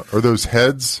that out. Are those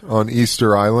heads on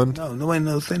Easter Island? No, nobody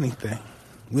knows anything.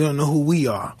 We don't know who we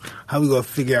are. How we going to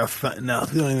figure out something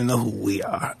else? We don't even know who we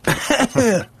are.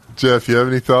 Jeff, you have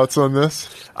any thoughts on this?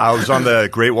 I was on the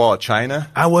Great Wall of China.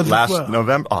 I was last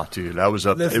November. Oh, dude, I was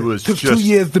up. Listen, it was took just 2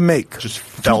 years to make. Just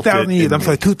felt 2,000 years. I'm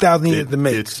sorry, 2,000 years to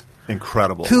make. It's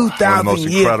incredible. 2,000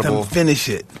 years to finish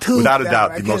it. Without a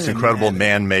doubt, the most incredible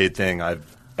man-made thing I've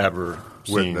ever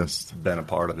witnessed, been a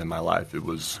part of in my life. It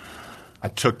was. I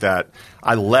took that.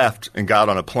 I left and got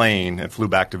on a plane and flew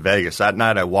back to Vegas. That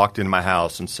night, I walked into my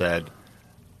house and said,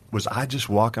 "Was I just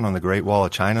walking on the Great Wall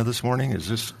of China this morning? Is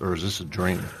this a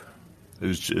dream?" It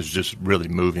was just really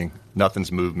moving.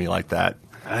 Nothing's moved me like that.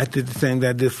 I did the same.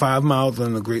 I did 5 miles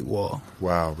on the Great Wall.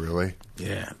 Wow, really?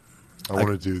 Yeah. I want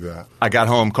to do that. I got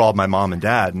home, called my mom and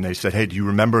dad, and they said, "Hey, do you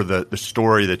remember the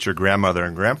story that your grandmother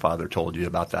and grandfather told you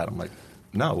about that?" I'm like,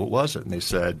 "No, what was it?" And they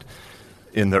said,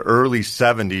 in the early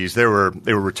 70s, they were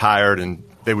retired and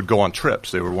they would go on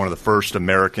trips. They were one of the first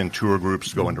American tour groups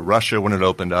to go into Russia when it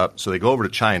opened up. So they go over to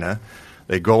China.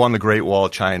 They go on the Great Wall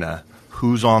of China.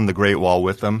 Who's on the Great Wall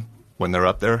with them when they're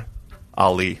up there?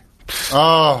 Ali.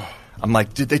 Oh. I'm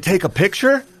like, did they take a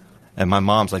picture? And my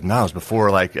mom's like, no, it was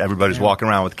before like everybody's walking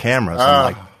around with cameras.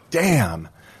 I'm like, damn,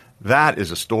 that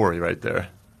is a story right there.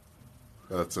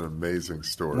 That's an amazing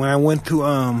story. When I went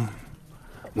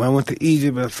to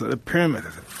Egypt, I saw the pyramids.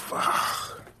 I said,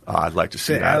 fuck. Oh, I'd like to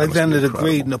see that. Alexander the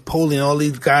Great, Napoleon, all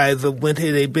these guys that went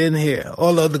here, they've been here.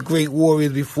 All the other great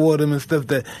warriors before them and stuff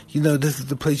that, this is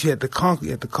the place you had to conquer.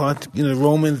 You had to conquer, the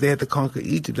Romans, they had to conquer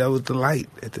Egypt. That was the light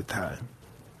at the time.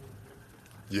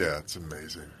 Yeah, it's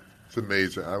amazing. It's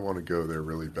amazing. I want to go there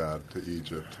really bad, to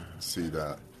Egypt, and see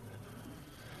that.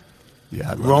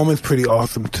 Yeah, Rome is pretty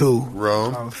awesome, too.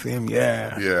 Rome? Colosseum,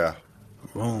 yeah. Yeah.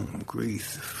 Rome,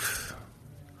 Greece.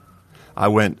 I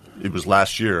went, it was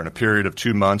last year, in a period of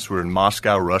 2 months. We were in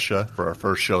Moscow, Russia, for our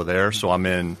first show there. So I'm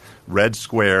in Red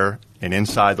Square and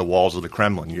inside the walls of the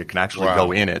Kremlin. You can actually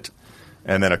go in it.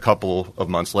 And then a couple of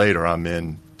months later, I'm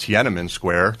in Tiananmen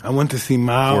Square. I went to see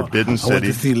Mao. Forbidden City. I went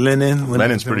to see Lenin.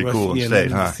 Lenin's pretty cool in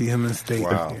state, huh? See him in state.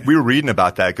 Wow. Yeah. We were reading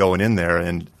about that going in there,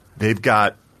 and they've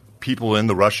got people in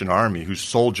the Russian army whose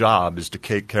sole job is to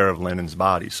take care of Lenin's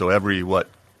body. So every,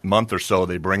 month or so,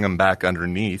 they bring him back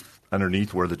underneath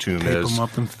where the tomb is,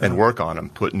 and work on him,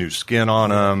 put new skin on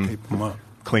him,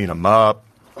 clean him up.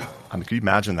 I mean, can you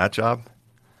imagine that job?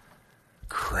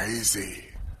 Crazy.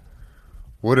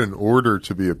 What an order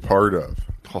to be a part of.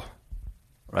 Oh,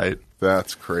 right?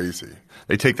 That's crazy.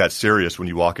 They take that serious when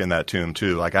you walk in that tomb,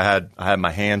 too. Like, I had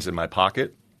my hands in my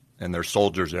pocket, and there's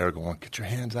soldiers there going, get your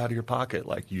hands out of your pocket.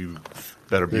 Like, you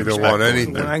better be respectful. They don't want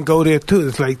anything. When I go there, too,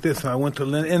 it's like this. I went to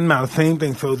Inmouth, same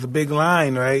thing. So it's a big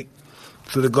line, right?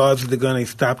 So the guards with the gun, they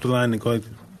stop the line, and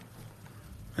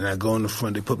I go in the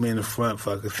front. They put me in the front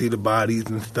so I could see the bodies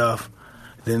and stuff.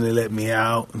 Then they let me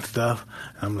out and stuff.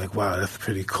 I'm like, wow, that's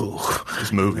pretty cool.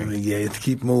 It's moving. I mean, yeah, it's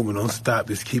keep moving. Don't stop.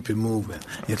 Just keep it moving.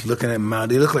 It's looking at mouth.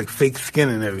 They look like fake skin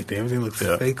and everything. Everything looks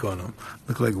fake on them.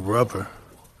 Look like rubber.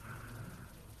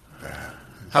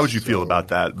 How would you feel about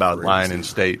that, about lying in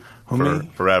state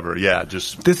forever? Yeah,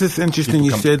 just... This is interesting.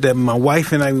 You said that. My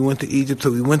wife and I, we went to Egypt,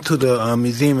 so we went to the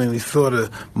museum and we saw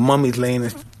the mummies laying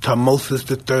in Thutmose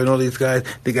III and all these guys.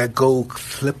 They got gold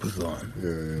slippers on.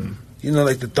 Yeah. You know,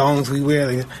 like the thongs we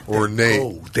wear.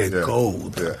 Ornate. They're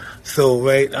gold. Yeah. So,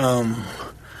 right,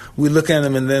 we look at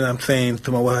them, and then I'm saying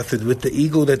to my wife, I said, with the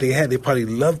ego that they had, they probably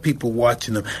loved people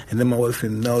watching them. And then my wife said,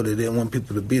 no, they didn't want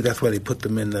people to be. That's why they put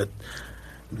them in the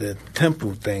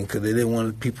temple thing, because they didn't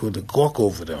want people to gawk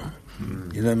over them.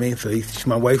 Mm. You know what I mean? So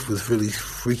my wife was really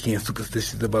freaky and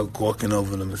superstitious about gawking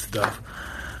over them and stuff.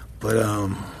 But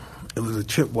it was a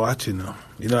trip watching them.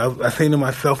 You know, I say to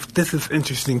myself, this is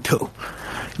interesting too.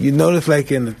 You notice,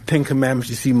 like in the Ten Commandments,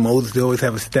 you see Moses, they always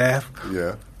have a staff.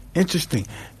 Yeah. Interesting.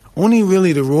 Only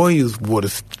really the royals wore the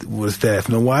staff.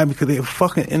 You know why? Because they were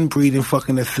fucking inbreeding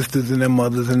fucking their sisters and their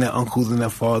mothers and their uncles and their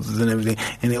fathers and everything,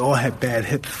 and they all had bad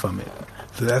hips from it.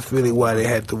 So that's really why they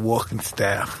had the walking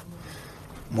staff.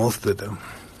 Most of them.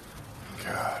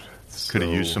 God. Could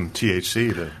have used some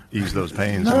THC to ease those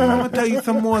pains. No, I'm gonna tell you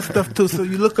some more stuff too. So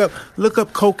you look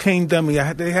up cocaine dummy.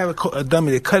 They have a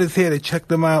dummy. They cut his hair. They checked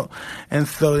him out, and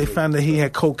so they found that he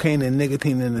had cocaine and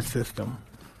nicotine in the system.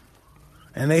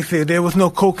 And they said there was no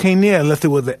cocaine there unless it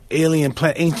was an alien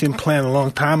plant, ancient plant a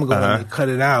long time ago, and they cut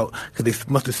it out because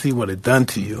they must have seen what it done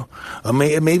to you. Or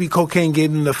maybe cocaine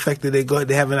gave them the effect that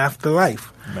they have an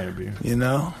afterlife. Maybe. You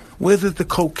know, where does the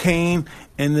cocaine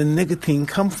and the nicotine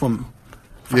come from?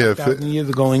 5,000 years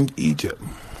ago in Egypt.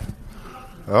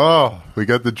 Oh, we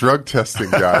got the drug testing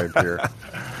guy in here.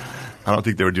 I don't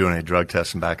think they were doing any drug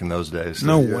testing back in those days.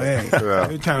 No way. Yeah.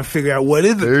 They were trying to figure out what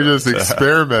is it. They're just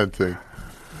experimenting.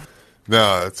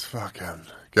 No, it's fucking...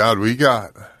 God, we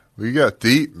got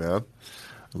deep, man.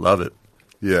 Love it.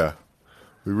 Yeah.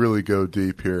 We really go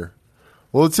deep here.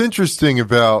 Well, it's interesting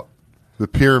about the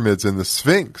pyramids and the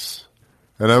Sphinx.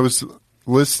 And I was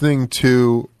listening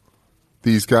to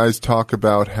these guys talk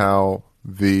about how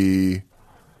the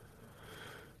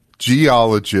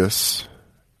geologists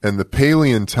and the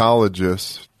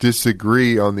paleontologists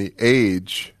disagree on the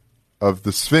age of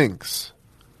the Sphinx.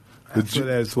 I saw that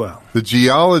as well. The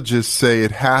geologists say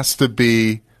it has to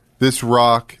be, this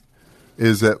rock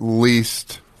is at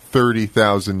least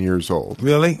 30,000 years old.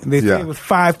 Really? They say it was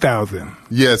 5,000.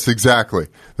 Yes, exactly.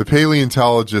 The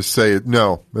paleontologists say,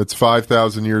 no, it's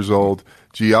 5,000 years old.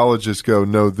 Geologists go,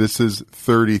 no, this is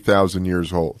 30,000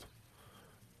 years old,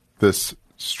 this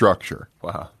structure.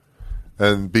 Wow.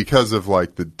 And because of,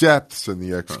 like, the depths and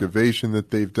the excavation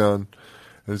that they've done,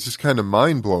 and it's just kind of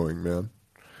mind-blowing, man.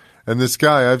 And this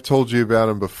guy, I've told you about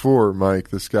him before, Mike,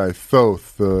 this guy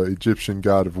Thoth, the Egyptian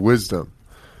god of wisdom,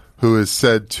 who is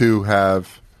said to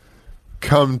have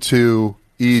come to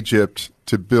Egypt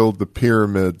to build the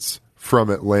pyramids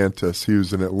from Atlantis. He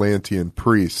was an Atlantean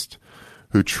priest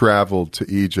who traveled to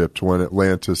Egypt when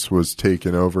Atlantis was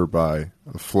taken over by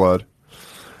a flood.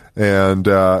 And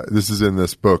this is in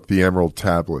this book, The Emerald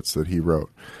Tablets, that he wrote.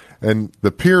 And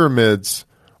the pyramids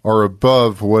are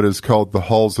above what is called the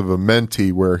halls of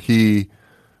Amenti,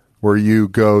 where you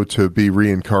go to be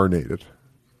reincarnated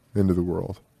into the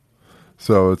world.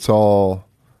 So it's all,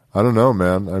 I don't know,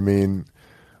 man. I mean,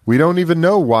 we don't even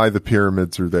know why the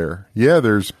pyramids are there. Yeah,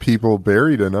 there's people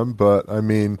buried in them, but, I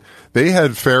mean, they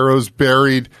had pharaohs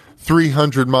buried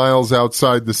 300 miles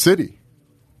outside the city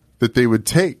that they would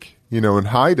take, and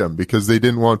hide them because they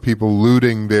didn't want people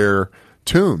looting their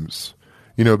tombs.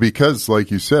 Because, like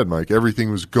you said, Mike,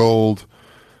 everything was gold.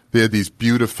 They had these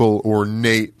beautiful,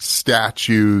 ornate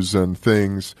statues and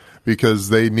things because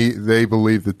they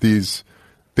believed that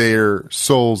their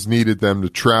souls needed them to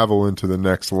travel into the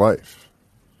next life.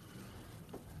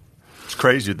 It's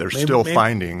crazy. They're still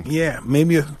finding. Yeah,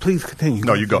 maybe. Please continue.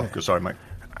 No, you go. Sorry, Mike.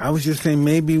 I was just saying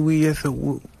maybe we are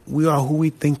who we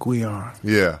think we are.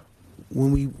 Yeah.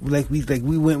 When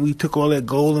we took all that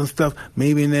gold and stuff.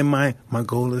 Maybe in their mind, my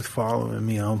goal is following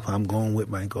me. I'm going with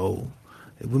my goal.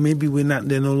 Maybe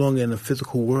they're no longer in the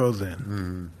physical world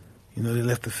then. Mm-hmm. They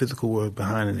left the physical world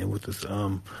behind and they're with this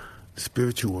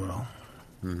spiritual world.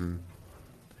 Mm-hmm.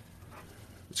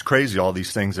 It's crazy, all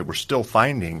these things that we're still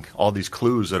finding, all these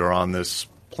clues that are on this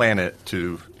planet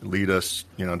to lead us,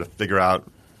 to figure out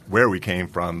where we came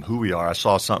from, who we are. I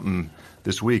saw something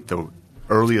this week, the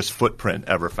earliest footprint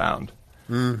ever found.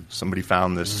 Somebody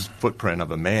found this footprint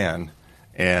of a man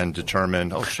and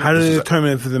determined, how do they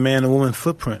determine if it's a man or woman's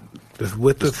footprint?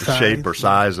 width just of the size. shape or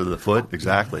size of the foot,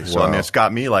 exactly. So, Wow. I mean, it's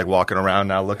got me, like, walking around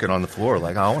now looking on the floor,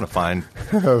 like, I want to find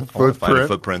a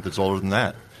footprint that's older than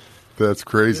that. That's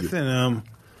crazy. Listen,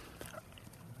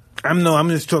 I'm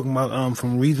just talking about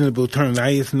from reasonable terms.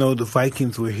 I just know the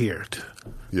Vikings were here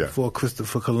before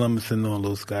Christopher Columbus and all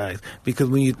those guys. Because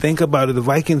when you think about it, the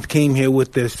Vikings came here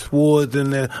with their swords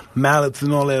and their mallets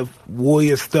and all that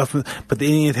warrior stuff. But the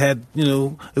Indians had,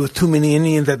 it was too many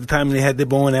Indians at the time, and they had their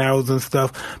bow and arrows and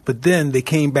stuff. But then they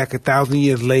came back 1,000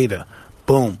 years later.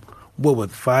 Boom. What was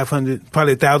it, 500?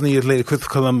 Probably 1,000 years later,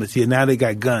 Christopher Columbus. Yeah, now they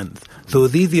got guns. So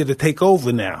it's easier to take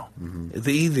over now. Mm-hmm. It's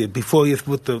easier. Before,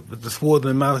 with the swords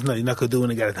and the mallets, no, you're not going to do it.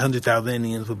 They got 100,000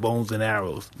 Indians with bows and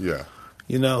arrows. Yeah.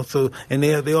 So, and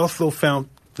they also found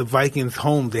the Vikings'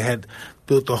 home. They had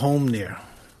built a home there,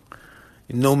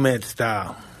 nomad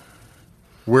style.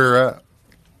 Where at?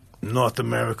 North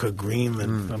America,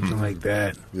 Greenland, something like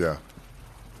that. Yeah.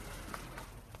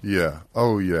 Yeah.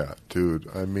 Oh, yeah, dude.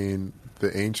 I mean,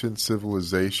 the ancient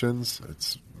civilizations,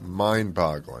 it's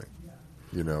mind-boggling,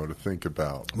 to think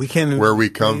about where we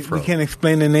come from. We can't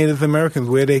explain to Native Americans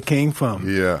where they came from.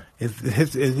 Yeah.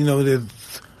 There's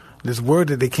this word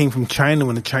that they came from China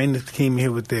when the Chinese came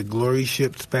here with their glory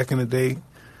ships back in the day.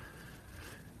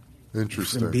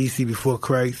 Interesting. In BC before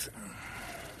Christ.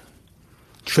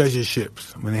 Treasure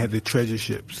ships, when they had their treasure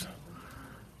ships.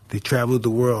 They traveled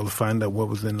the world to find out what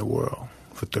was in the world.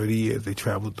 For 30 years, they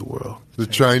traveled the world. The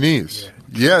Chinese.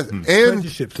 Yeah. And treasure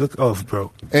ships, look off,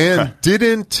 bro. And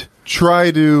didn't try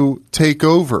to take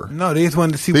over. No, they just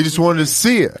wanted to see. They just wanted to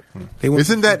see it.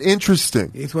 Isn't that interesting?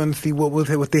 They just wanted to see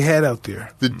what they had out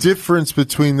there. The difference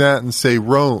between that and, say,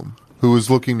 Rome, who was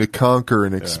looking to conquer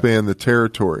and expand the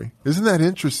territory. Isn't that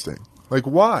interesting? Like,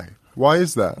 why? Why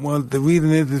is that? Well, the reason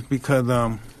is because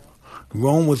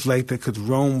Rome was like that because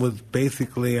Rome was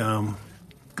basically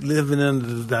living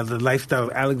under the lifestyle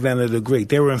of Alexander the Great.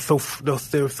 They were so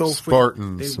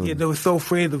Spartans. They were so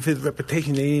afraid of his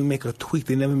reputation. They didn't make a tweak.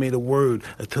 They never made a word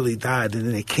until he died, and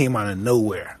then they came out of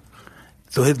nowhere.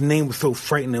 So his name was so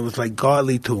frightening. It was like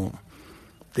godly to him.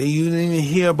 You didn't even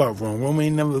hear about Rome. Rome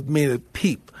ain't never made a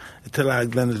peep until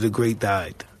Alexander the Great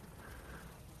died.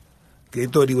 They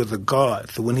thought he was a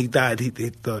god. So when he died, they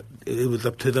thought it was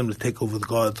up to them to take over the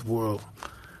God's world.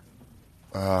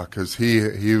 Because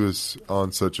he was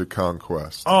on such a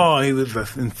conquest. Oh, he was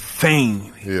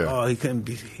insane. Yeah. Oh, he couldn't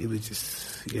be. He was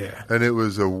just, yeah. And it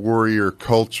was a warrior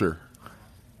culture,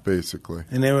 basically.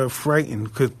 And they were frightened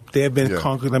because they had been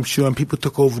conquered, I'm sure, and people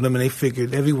took over them, and they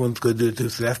figured everyone's going to do it too,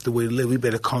 so that's the way to live. We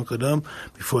better conquer them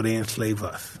before they enslave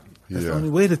us. That's the only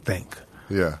way to think.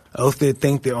 Yeah. Else they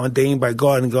think they're ordained by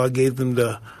God, and God gave them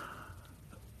the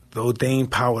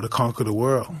ordained power to conquer the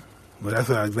world. Well, that's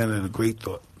what Alexander the Great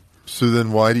thought. So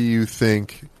then why do you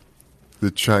think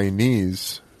the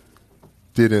Chinese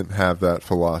didn't have that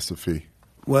philosophy?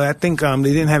 Well, I think they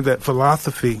didn't have that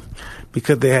philosophy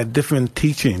because they had different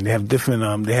teaching. They have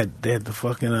different. They had the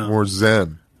fucking more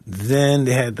Zen. Zen.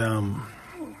 They had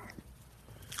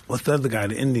what's the other guy?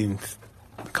 The Indians.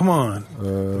 Come on,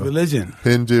 religion.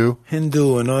 Hindu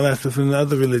and all that stuff, and the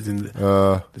other religion.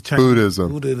 The Chinese,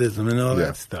 Buddhism, and all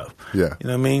that stuff. Yeah, you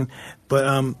know what I mean.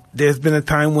 But there's been a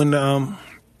time when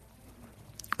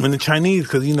the Chinese,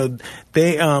 because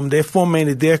they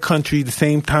formatted their country the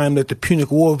same time that the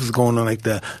Punic War was going on, like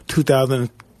the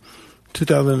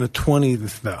 2020s and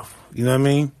stuff. You know what I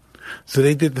mean? So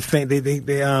they did the same. They it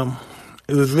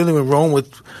was really when Rome was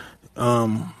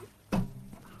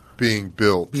being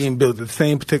built at the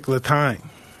same particular time.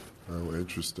 Oh,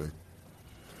 interesting.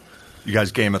 You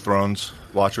guys Game of Thrones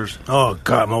watchers? Oh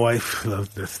God, my wife loves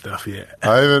this stuff. Yeah,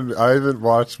 I haven't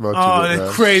watched much of it. Oh,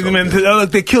 they're crazy, man. Look,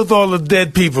 they killed all the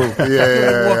dead people.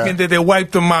 Walking there, they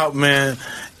wiped them out, man.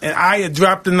 And Aya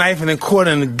dropped the knife and then caught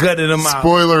it and gutted them out.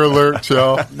 Spoiler alert,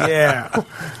 y'all. Yeah.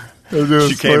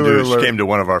 She came to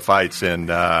one of our fights, and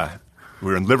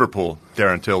we were in Liverpool.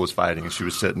 Darren Till was fighting, and she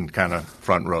was sitting kind of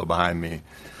front row behind me.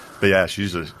 But yeah,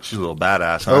 she's a little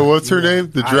badass. Huh? Oh, what's her name?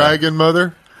 The Dragon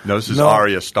Mother? No, this is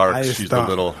Arya Stark. She's the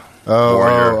little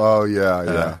warrior. Oh,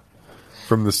 yeah.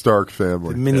 From the Stark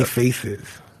family. The many faces.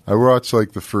 I watched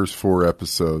like the first 4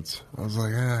 episodes. I was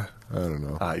like, I don't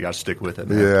know. You got to stick with it,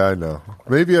 man. Yeah, I know.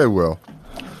 Maybe I will.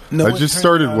 No, I just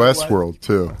started Westworld,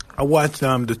 too. I watched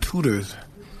The Tudors.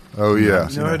 Oh, yeah.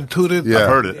 You heard The Tudors? Yeah. I've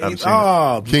heard it. I've seen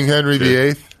it. King Henry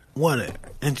VIII? What an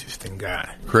interesting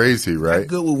guy. Crazy, right? Not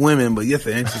good with women, but yes,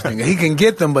 an interesting guy. He can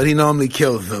get them, but he normally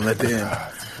kills them at the end.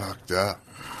 It's fucked up.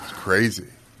 It's crazy.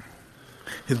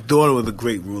 His daughter was a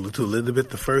great ruler, too.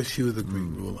 Elizabeth I, she was a great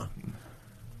ruler.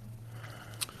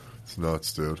 It's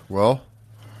nuts, dude. Well,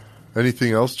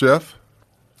 anything else, Jeff?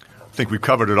 I think we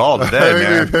covered it all today,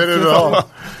 man. We've hit it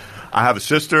all. I have a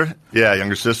sister. Yeah,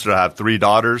 younger sister. I have 3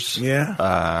 daughters.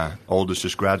 Yeah. Oldest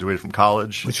just graduated from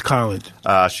college. Which college?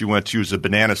 She was a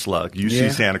banana slug,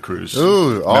 UC Santa Cruz.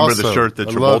 Ooh, Remember awesome. the shirt that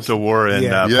I Travolta wore in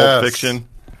Yes. Pulp Fiction?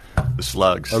 The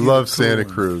slugs. I love Santa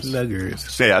Cruz.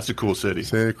 Sluggers. Yeah, that's a cool city.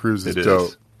 Santa Cruz is It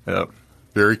dope. Yep.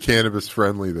 Very cannabis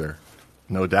friendly there.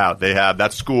 No doubt. They have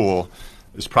that school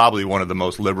is probably one of the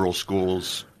most liberal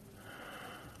schools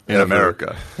in Ever.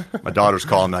 America. My daughter's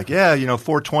calling me like,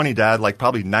 420, Dad. Like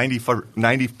probably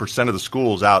 90% of the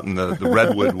schools out in the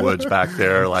redwood woods back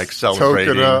there, like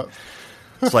celebrating. Token up.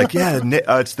 It's like,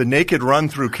 it's the naked run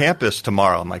through campus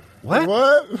tomorrow. I'm like, what?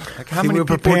 What? Like, how See, many we're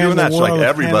people are preparing doing the that? It's like world of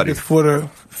everybody. cannabis for the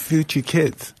future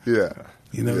kids. Yeah.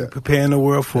 We're preparing the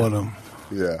world for them.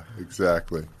 Yeah,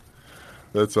 exactly.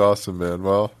 That's awesome, man.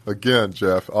 Well, again,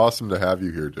 Jeff, awesome to have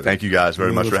you here today. Thank you guys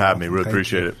very much for having me. Really Thank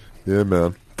appreciate you. it. Yeah,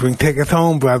 man. Take us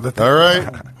home, brother. All right.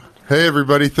 Hey,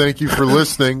 everybody. Thank you for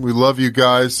listening. We love you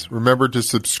guys. Remember to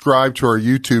subscribe to our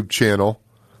YouTube channel,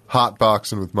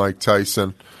 Hotboxin with Mike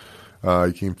Tyson.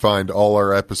 You can find all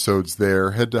our episodes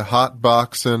there. Head to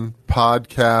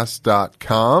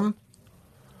hotboxinpodcast.com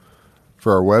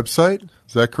for our website.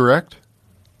 Is that correct?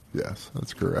 Yes,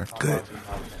 that's correct. Good.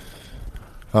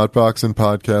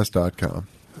 Hotboxinpodcast.com.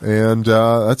 And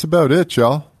that's about it,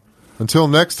 y'all. Until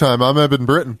next time, I'm Eben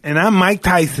Britton. And I'm Mike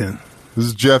Tyson. This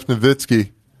is Jeff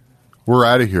Novitzky. We're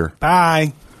out of here.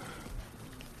 Bye.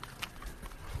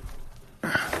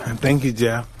 And thank you,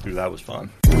 Jeff. Dude, that was fun.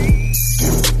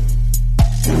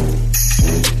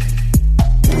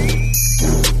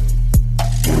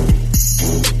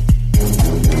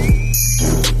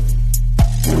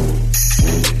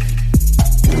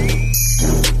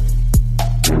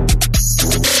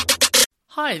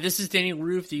 Hi, this is Daniel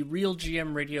Roof, the Real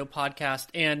GM Radio podcast,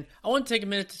 and I want to take a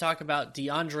minute to talk about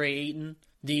DeAndre Ayton,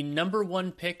 the number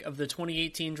 1 pick of the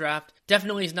 2018 draft.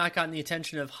 Definitely has not gotten the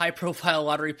attention of high-profile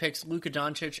lottery picks Luka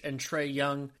Doncic and Trae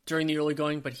Young during the early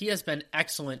going, but he has been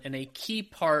excellent and a key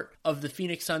part of the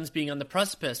Phoenix Suns being on the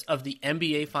precipice of the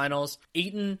NBA Finals.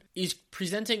 Ayton is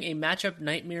presenting a matchup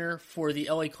nightmare for the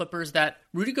LA Clippers that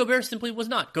Rudy Gobert simply was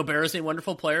not. Gobert is a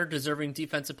wonderful player, deserving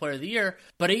Defensive Player of the Year,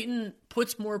 but Ayton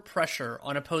puts more pressure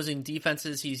on opposing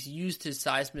defenses. He's used his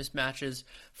size mismatches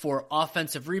for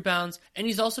offensive rebounds, and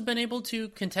he's also been able to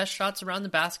contest shots around the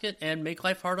basket and make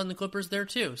life hard on the Clippers there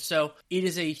too. So it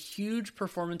is a huge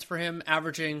performance for him,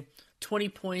 averaging 20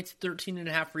 points,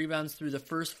 13.5 rebounds through the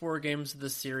first 4 games of the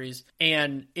series.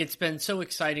 And it's been so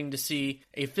exciting to see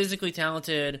a physically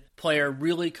talented player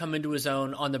really come into his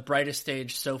own on the brightest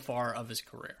stage so far of his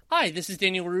career. Hi, this is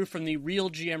Daniel Rue from the Real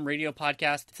GM Radio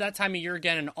podcast. It's that time of year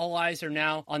again, and all eyes are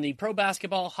now on the pro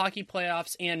basketball, hockey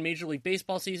playoffs, and Major League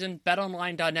Baseball season.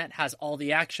 BetOnline.net has all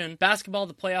the action. Basketball,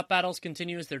 the playoff battles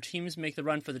continue as their teams make the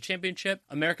run for the championship.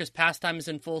 America's pastime is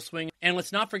in full swing. And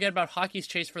let's not forget about hockey's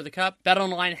chase for the cup.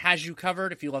 BetOnline has you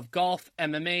covered. If you love golf,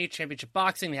 MMA, championship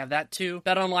boxing, they have that too.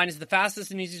 BetOnline is the fastest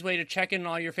and easiest way to check in on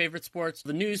all your favorite sports,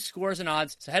 the news, scores, and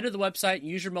odds. So head to the website,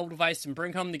 use your mobile device, and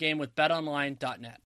bring home the game with BetOnline.net.